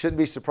 we shouldn't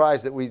be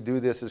surprised that we do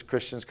this as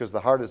Christians because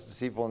the heart is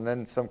deceitful, and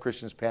then some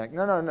Christians panic.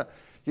 No.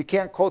 You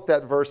can't quote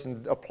that verse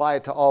and apply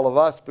it to all of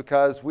us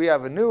because we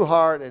have a new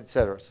heart,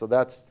 etc. So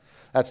that's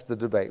the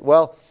debate.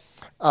 Well,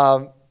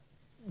 and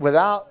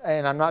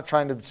I'm not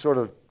trying to sort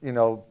of,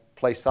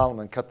 play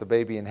Solomon, cut the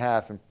baby in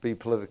half and be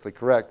politically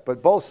correct,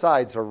 but both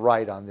sides are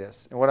right on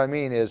this. And what I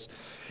mean is,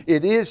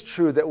 it is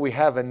true that we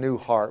have a new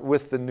heart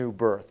with the new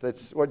birth.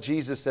 That's what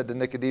Jesus said to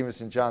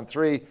Nicodemus in John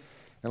 3.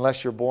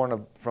 Unless you're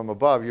born from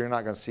above, you're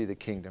not going to see the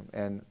kingdom.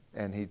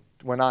 And he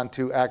went on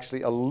to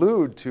actually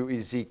allude to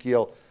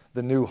Ezekiel,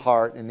 the new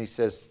heart, and he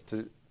says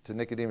to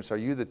Nicodemus, are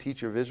you the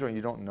teacher of Israel and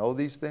you don't know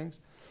these things?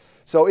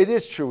 So it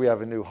is true we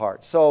have a new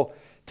heart. So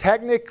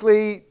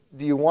technically,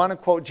 do you want to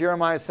quote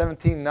Jeremiah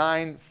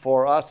 17:9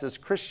 for us as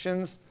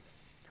Christians?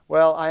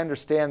 Well, I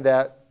understand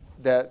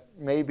that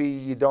maybe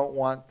you don't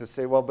want to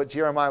say, well, but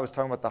Jeremiah was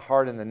talking about the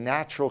heart in the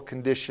natural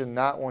condition,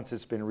 not once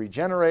it's been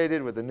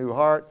regenerated with a new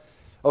heart.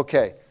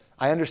 Okay.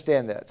 I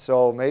understand that.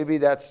 So maybe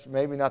that's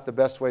not the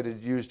best way to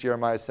use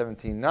Jeremiah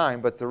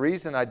 17:9, but the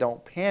reason I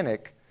don't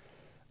panic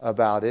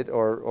about it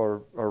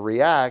or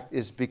react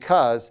is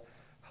because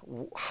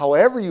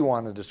however you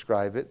want to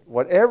describe it,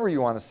 whatever you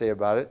want to say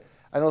about it,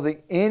 I don't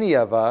think any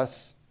of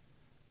us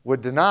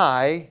would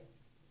deny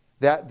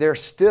that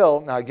there's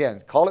still, now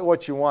again, call it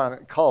what you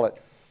want, call it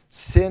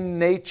sin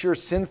nature,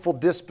 sinful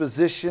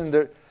disposition.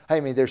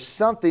 There's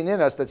something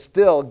in us that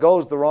still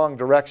goes the wrong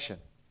direction,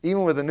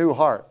 even with a new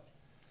heart.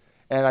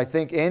 And I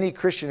think any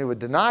Christian who would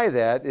deny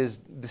that is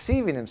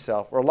deceiving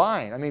himself or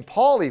lying.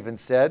 Paul even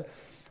said,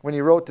 when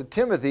he wrote to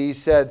Timothy, he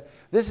said,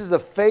 this is a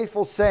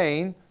faithful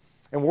saying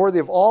and worthy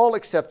of all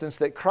acceptance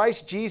that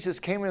Christ Jesus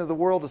came into the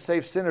world to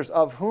save sinners,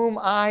 of whom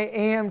I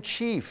am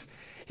chief.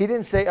 He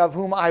didn't say of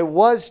whom I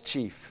was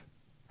chief.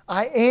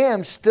 I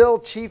am still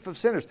chief of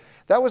sinners.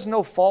 That was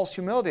no false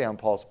humility on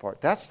Paul's part.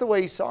 That's the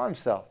way he saw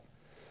himself.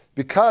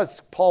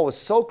 Because Paul was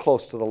so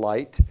close to the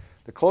light,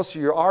 the closer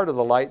you are to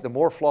the light, the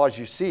more flaws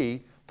you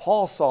see.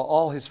 Paul saw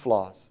all his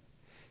flaws.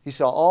 He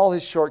saw all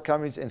his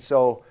shortcomings, and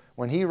so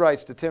when he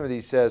writes to Timothy,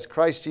 he says,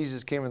 Christ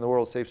Jesus came in the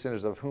world to save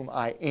sinners, of whom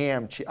I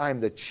am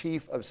the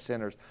chief of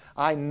sinners.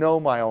 I know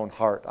my own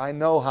heart. I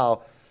know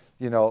how,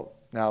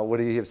 now would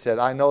he have said,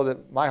 I know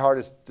that my heart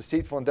is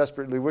deceitful and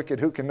desperately wicked.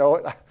 Who can know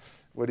it?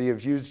 Would he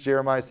have used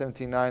Jeremiah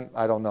 17:9?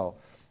 I don't know.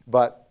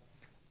 But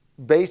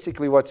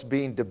basically what's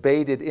being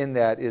debated in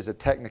that is a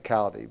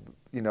technicality.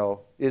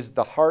 Is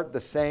the heart the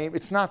same?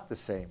 It's not the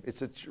same.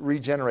 It's a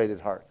regenerated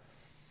heart.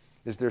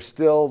 Is there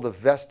still the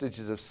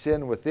vestiges of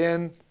sin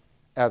within?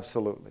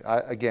 Absolutely.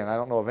 I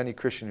don't know of any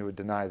Christian who would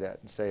deny that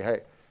and say,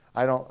 hey,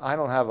 I don't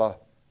have a,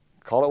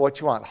 call it what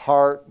you want,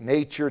 heart,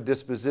 nature,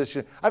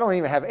 disposition. I don't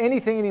even have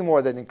anything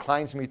anymore that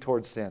inclines me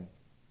towards sin.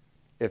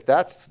 If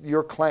that's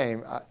your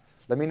claim,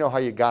 let me know how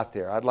you got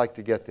there. I'd like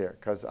to get there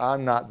because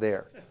I'm not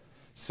there.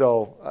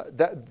 So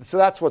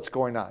that's what's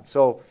going on.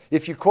 So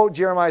if you quote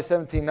Jeremiah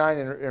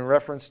 17:9 in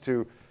reference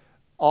to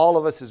all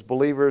of us as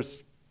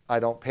believers, I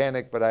don't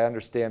panic, but I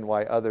understand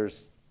why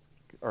others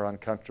are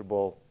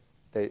uncomfortable.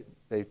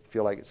 They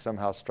feel like it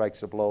somehow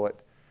strikes a blow at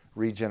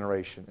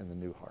regeneration in the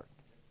new heart.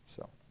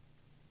 So,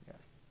 yeah.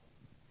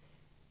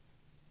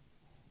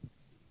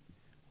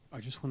 I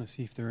just want to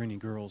see if there are any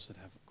girls that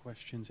have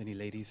questions. Any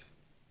ladies?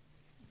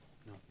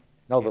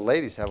 No, the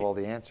ladies have all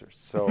the answers.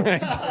 So.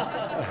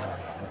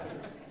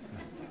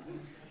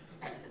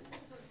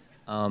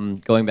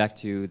 Going back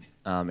to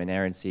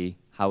inerrancy,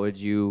 how would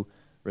you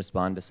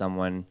respond to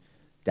someone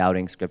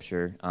doubting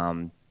Scripture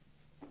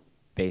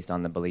based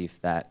on the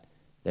belief that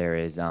there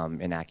is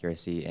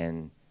inaccuracy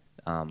in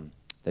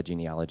the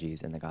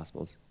genealogies in the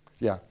Gospels?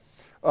 Yeah.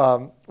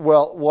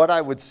 Well, what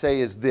I would say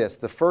is this.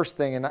 The first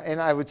thing,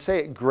 and I would say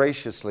it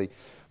graciously,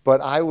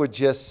 but I would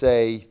just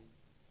say,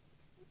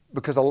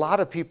 because a lot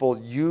of people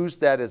use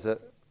that as a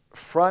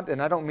front,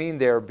 and I don't mean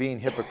they're being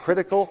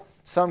hypocritical.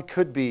 Some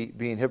could be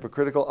being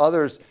hypocritical.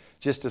 Others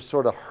just have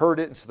sort of heard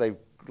it, and so they've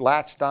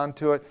latched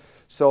onto it.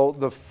 So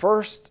the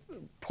first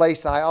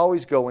place I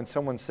always go when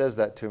someone says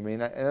that to me,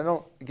 and I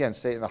don't, again,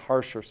 say it in a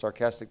harsh or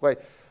sarcastic way,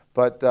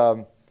 but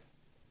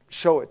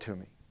show it to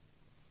me.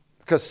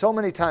 Because so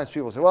many times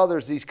people say, well,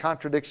 there's these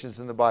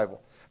contradictions in the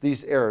Bible,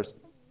 these errors.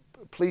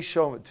 Please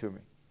show it to me.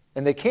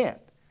 And they can't,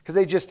 because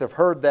they just have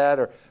heard that,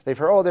 or they've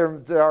heard, oh,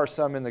 there are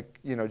some in the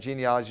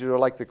genealogy, or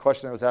like the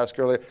question that was asked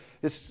earlier.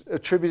 It's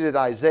attributed to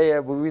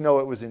Isaiah, but we know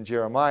it was in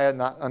Jeremiah,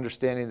 not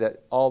understanding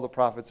that all the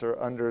prophets are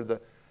under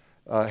the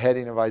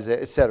heading of Isaiah,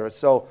 etc.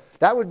 So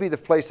that would be the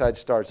place I'd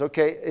start. It's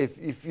okay,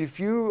 if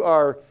you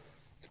are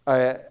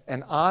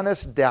an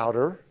honest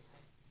doubter,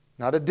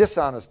 not a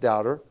dishonest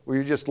doubter, where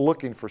you're just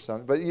looking for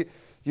something, but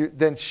you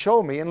then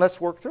show me and let's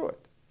work through it.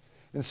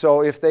 And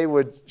so if they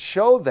would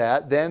show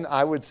that, then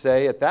I would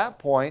say at that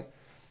point,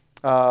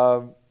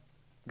 God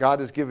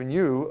has given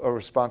you a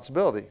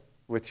responsibility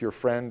with your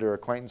friend or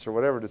acquaintance or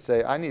whatever to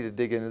say, I need to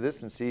dig into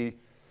this and see,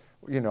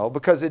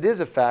 because it is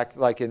a fact,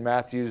 like in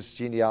Matthew's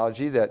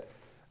genealogy, that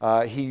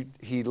he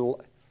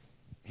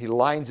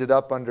lines it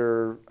up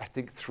under, I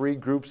think, 3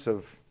 groups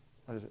of,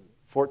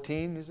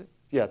 14, is it?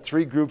 Yeah,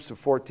 3 groups of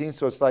 14.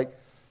 So it's like,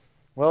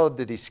 well,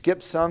 did he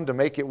skip some to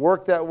make it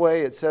work that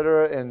way, et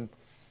cetera?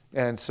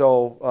 And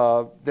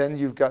so then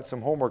you've got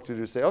some homework to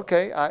do. Say,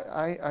 okay,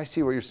 I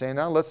see what you're saying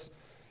now.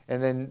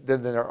 And then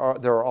there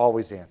are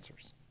always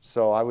answers.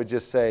 So I would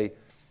just say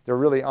there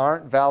really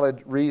aren't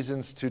valid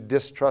reasons to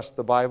distrust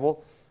the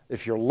Bible.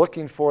 If you're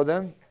looking for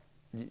them,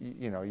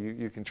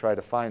 you can try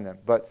to find them.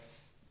 But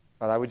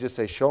I would just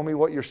say, show me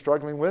what you're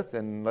struggling with,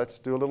 and let's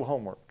do a little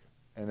homework,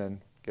 and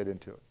then get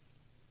into it.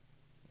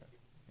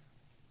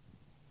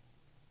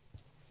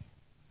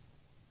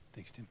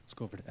 Thanks, Tim. Let's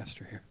go over to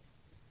Esther here.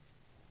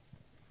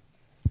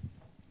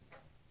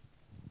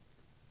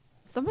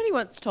 Somebody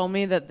once told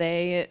me that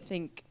they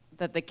think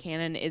that the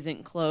canon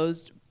isn't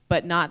closed,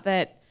 but not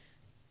that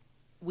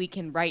we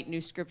can write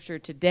new scripture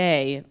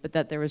today, but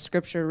that there was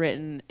scripture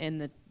written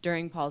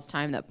during Paul's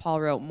time, that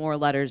Paul wrote more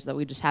letters that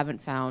we just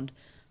haven't found,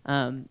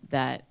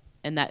 that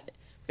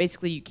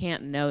basically you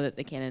can't know that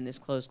the canon is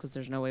closed because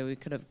there's no way we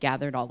could have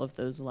gathered all of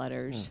those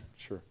letters.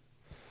 Sure.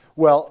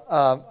 Well,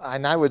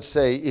 and I would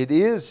say it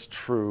is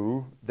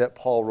true that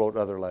Paul wrote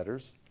other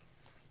letters.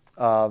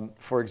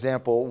 For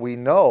example, we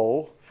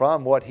know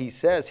from what he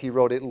says he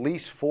wrote at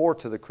least 4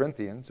 to the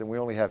Corinthians, and we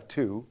only have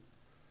 2.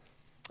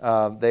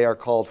 They are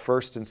called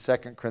 1st and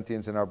 2nd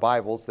Corinthians in our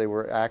Bibles. They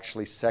were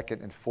actually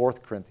 2nd and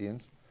 4th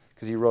Corinthians,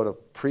 because he wrote a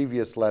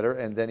previous letter,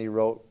 and then he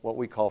wrote what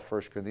we call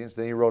 1st Corinthians.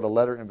 Then he wrote a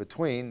letter in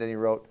between. Then he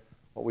wrote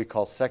what we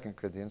call 2nd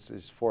Corinthians,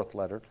 his 4th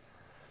letter.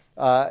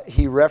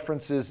 He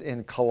references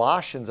in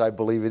Colossians, I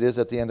believe it is,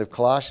 at the end of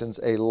Colossians,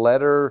 a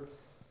letter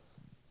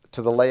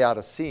to the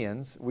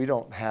Laodiceans. We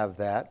don't have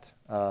that.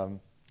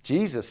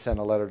 Jesus sent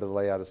a letter to the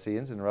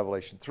Laodiceans in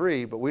Revelation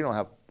 3, but we don't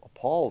have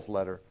Paul's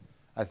letter.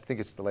 I think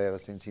it's the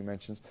Laodiceans he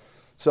mentions.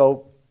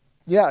 So,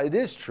 yeah, it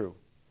is true.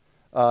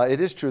 It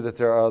is true that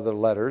there are other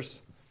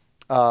letters.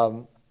 But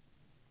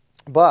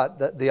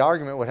the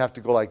argument would have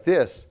to go like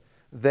this.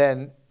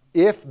 Then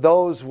if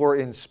those were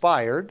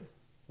inspired,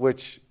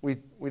 which we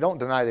don't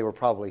deny they were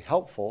probably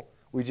helpful,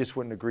 we just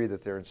wouldn't agree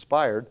that they're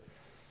inspired.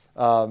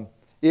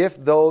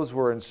 If those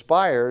were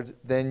inspired,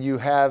 then you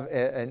have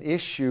an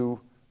issue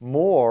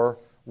more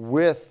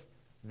with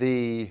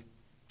the,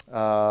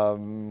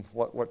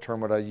 what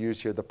term would I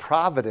use here? The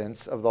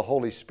providence of the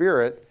Holy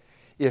Spirit.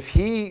 If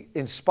he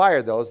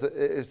inspired those,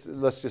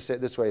 let's just say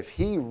it this way, if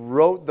he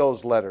wrote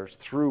those letters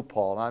through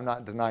Paul, and I'm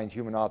not denying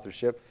human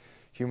authorship,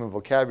 human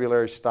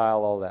vocabulary,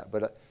 style, all that,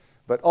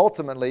 but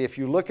ultimately, if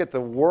you look at the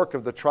work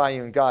of the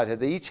triune Godhead,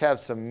 they each have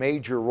some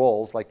major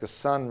roles, like the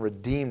Son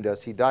redeemed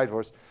us, he died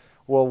for us.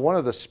 Well, one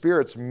of the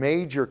Spirit's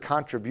major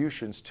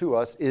contributions to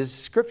us is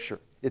Scripture.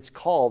 It's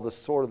called the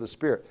sword of the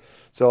Spirit.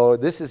 So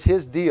this is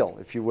his deal,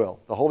 if you will,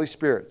 the Holy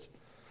Spirit's.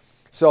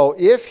 So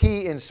if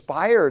he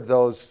inspired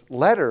those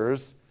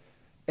letters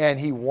and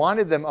he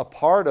wanted them a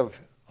part of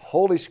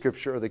Holy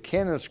Scripture or the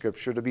canon of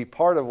Scripture to be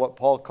part of what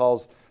Paul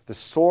calls the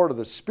sword of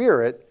the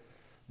Spirit,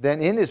 then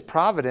in his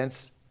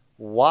providence,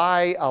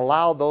 why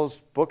allow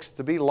those books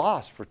to be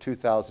lost for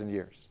 2,000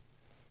 years?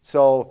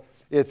 So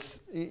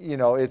it's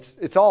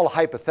all a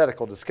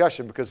hypothetical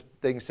discussion, because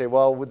they can say,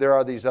 well, there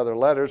are these other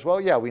letters. Well,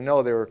 yeah, we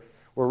know they were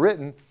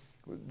written.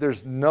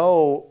 There's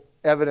no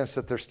evidence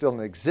that they're still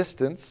in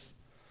existence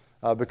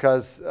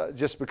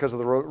just because of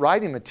the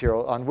writing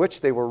material on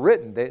which they were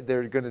written.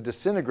 They're going to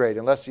disintegrate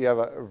unless you have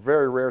a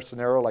very rare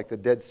scenario like the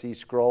Dead Sea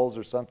Scrolls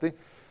or something.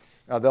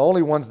 The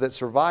only ones that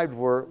survived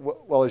were,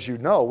 well, as you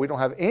know, we don't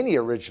have any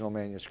original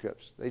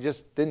manuscripts. They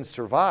just didn't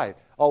survive.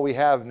 All we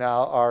have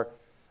now are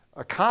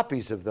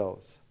copies of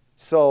those.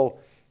 So,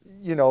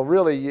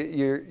 really,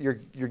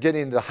 you're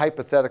getting into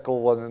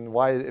hypothetical. Well, then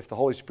why, if the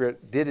Holy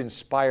Spirit did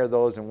inspire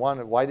those and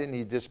why didn't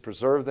he just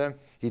preserve them?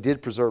 He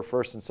did preserve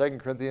 1st and 2nd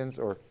Corinthians,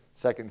 or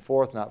 2nd and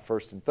 4th, not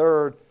 1st and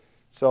 3rd.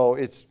 So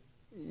it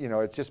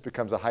just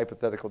becomes a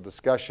hypothetical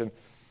discussion.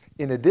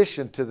 In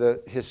addition to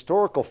the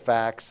historical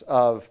facts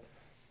of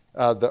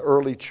the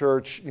early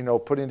church,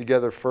 putting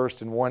together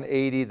first in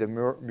 180 the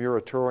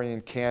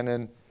Muratorian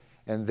canon,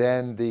 and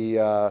then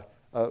the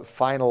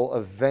final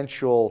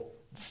eventual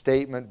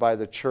statement by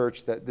the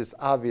church that it's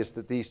obvious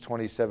that these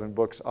 27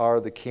 books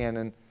are the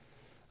canon.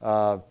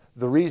 The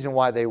reason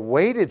why they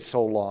waited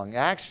so long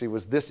actually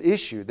was this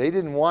issue. They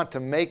didn't want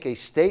to make a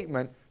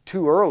statement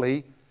too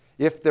early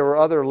if there were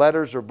other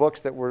letters or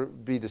books that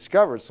would be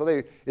discovered. So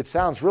it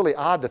sounds really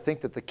odd to think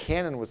that the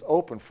canon was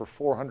open for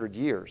 400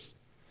 years.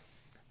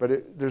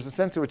 But there's a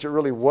sense in which it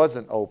really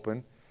wasn't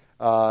open.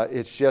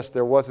 It's just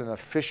there was an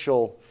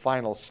official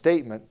final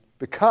statement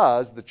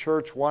because the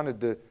church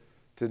wanted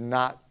to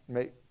not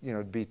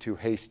be too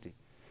hasty.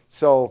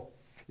 So,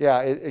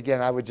 yeah,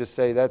 again, I would just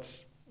say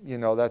it's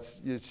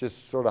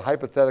just sort of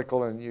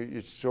hypothetical, and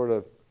you're sort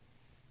of,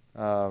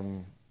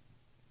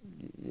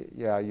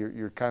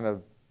 you're kind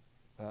of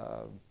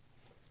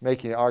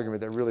making an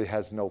argument that really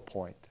has no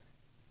point.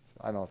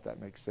 So I don't know if that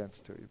makes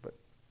sense to you, but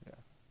yeah.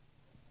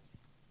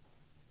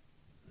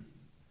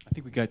 I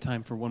think we got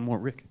time for one more.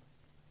 Rick.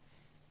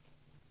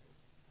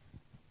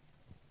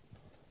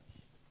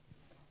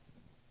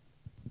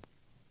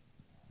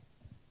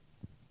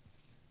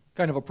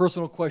 Kind of a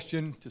personal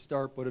question to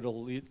start, but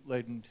it'll lead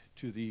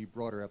into the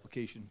broader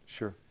application.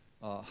 Sure.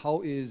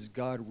 How is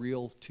God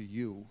real to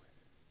you,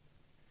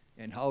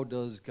 and how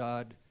does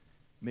God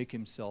make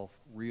himself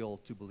real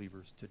to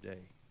believers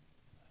today?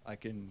 I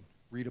can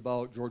read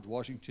about George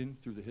Washington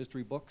through the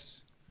history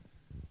books,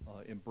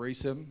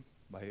 embrace him.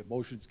 My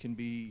emotions can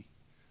be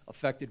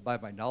affected by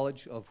my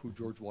knowledge of who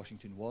George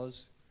Washington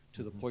was,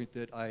 to the point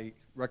that I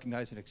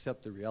recognize and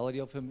accept the reality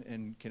of him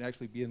and can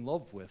actually be in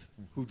love with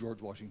who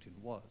George Washington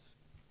was.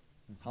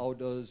 How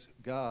does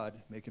God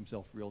make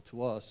himself real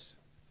to us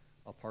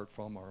apart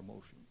from our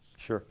emotions?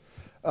 Sure.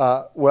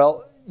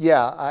 Well,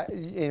 yeah,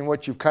 and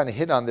what you've kind of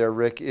hit on there,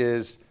 Rick,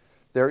 is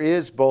there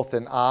is both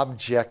an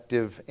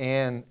objective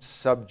and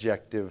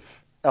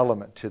subjective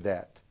element to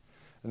that.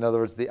 In other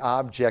words, the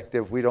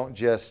objective, we don't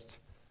just,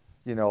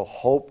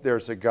 hope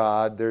there's a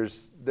God.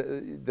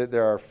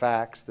 There are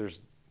facts,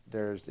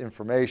 there's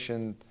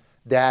information,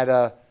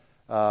 data,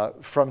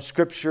 from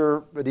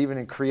Scripture, but even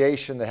in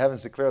creation, the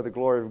heavens declare the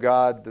glory of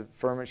God. The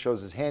firmament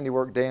shows his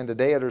handiwork. Day unto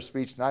day utters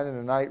speech. Night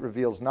unto night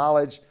reveals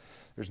knowledge.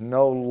 There's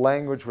no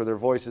language where their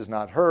voice is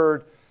not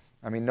heard.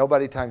 I mean,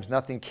 nobody times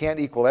nothing can't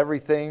equal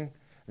everything.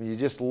 I mean, you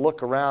just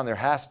look around. There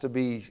has to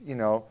be,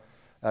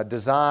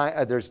 design.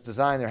 There's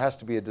design. There has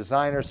to be a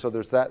designer. So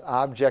there's that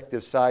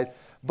objective side.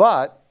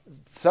 But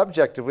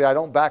subjectively, I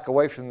don't back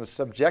away from the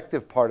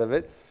subjective part of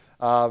it.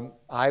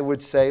 I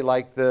would say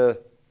like the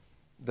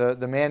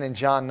man in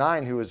John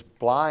 9 who was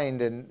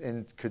blind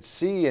and could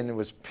see and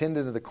was pinned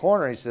into the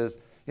corner. He says,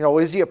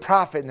 is he a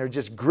prophet? And they're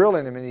just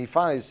grilling him. And he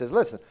finally says,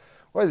 listen,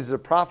 whether he's a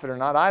prophet or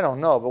not, I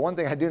don't know. But one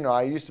thing I do know,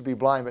 I used to be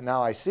blind, but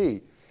now I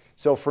see.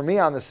 So for me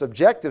on the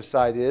subjective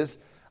side is,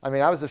 I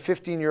was a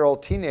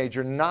 15-year-old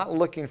teenager not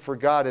looking for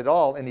God at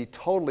all, and he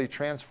totally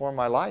transformed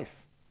my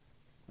life.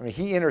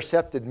 He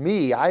intercepted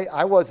me.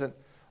 I wasn't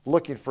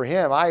looking for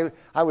him.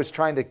 I was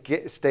trying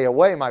to stay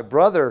away. My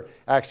brother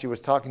actually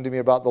was talking to me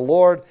about the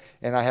Lord,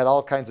 and I had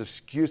all kinds of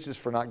excuses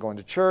for not going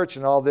to church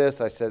and all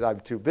this. I said, I'm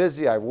too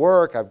busy. I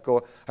work.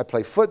 I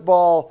play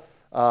football,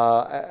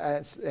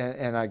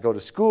 and I go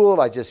to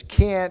school. I just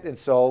can't. And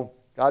so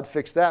God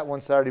fixed that one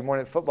Saturday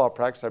morning at football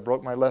practice. I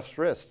broke my left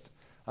wrist.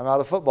 I'm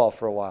out of football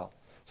for a while.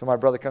 So my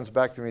brother comes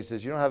back to me and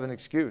says, you don't have an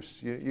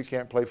excuse. You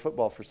can't play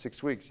football for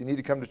 6 weeks. You need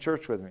to come to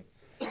church with me.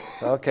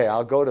 So, okay,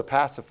 I'll go to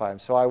pacify him.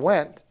 So I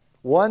went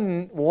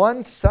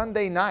one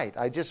Sunday night.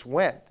 I just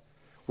went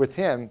with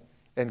him,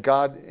 and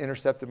God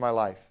intercepted my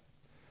life.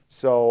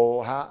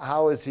 So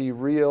how is he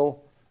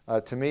real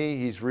to me?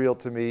 He's real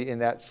to me in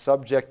that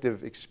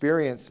subjective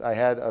experience I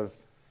had of,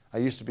 I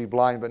used to be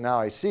blind, but now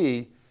I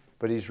see.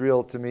 But he's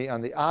real to me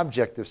on the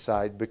objective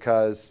side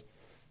because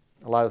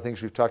a lot of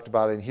things we've talked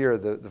about in here,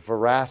 the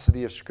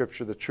veracity of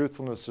Scripture, the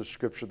truthfulness of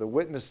Scripture, the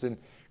witness in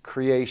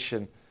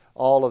creation,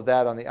 all of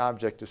that on the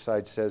objective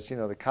side says,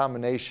 the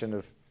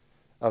combination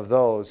of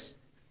those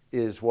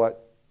is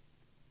what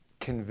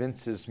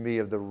convinces me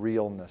of the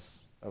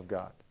realness of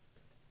God.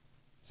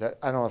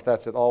 I don't know if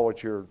that's at all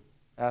what you're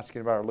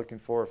asking about or looking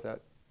for, if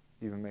that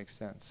even makes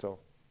sense. So,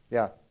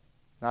 yeah,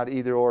 not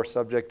either or,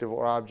 subjective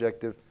or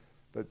objective,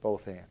 but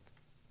both and.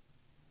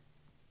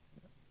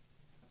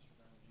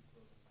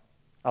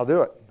 I'll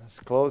do it. Let's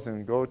close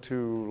and go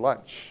to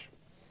lunch.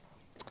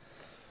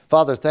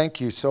 Father,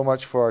 thank you so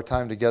much for our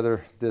time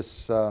together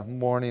this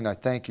morning. I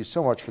thank you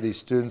so much for these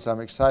students. I'm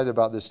excited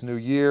about this new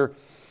year,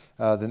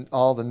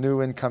 all the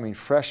new incoming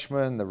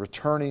freshmen, the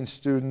returning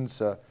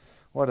students.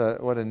 What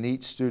a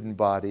neat student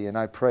body. And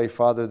I pray,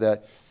 Father,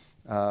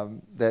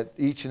 that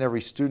each and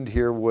every student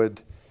here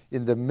would,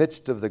 in the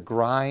midst of the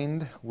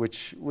grind,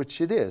 which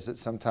it is at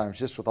sometimes,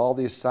 just with all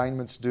the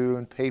assignments due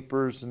and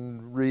papers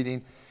and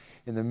reading,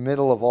 in the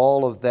middle of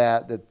all of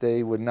that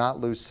they would not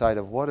lose sight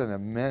of what an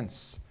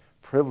immense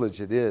privilege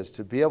it is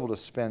to be able to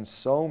spend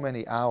so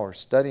many hours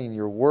studying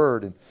your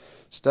word and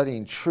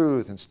studying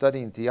truth and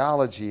studying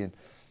theology,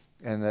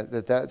 and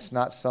that's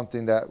not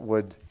something that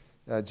would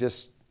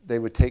they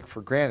would take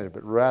for granted,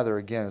 but rather,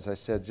 again, as I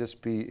said,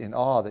 just be in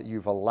awe that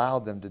you've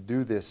allowed them to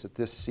do this at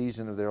this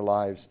season of their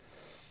lives.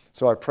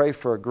 So I pray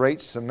for a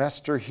great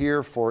semester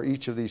here for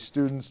each of these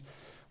students,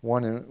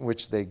 one in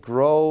which they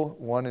grow,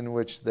 one in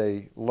which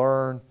they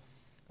learn,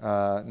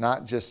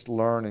 not just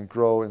learn and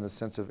grow in the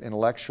sense of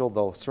intellectual,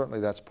 though certainly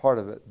that's part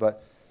of it,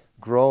 but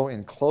grow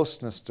in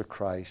closeness to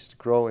Christ,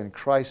 grow in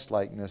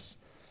Christ-likeness,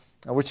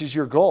 which is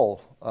your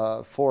goal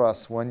for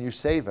us when you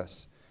save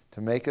us,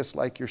 to make us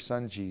like your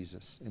Son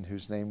Jesus, in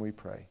whose name we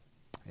pray.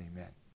 Amen.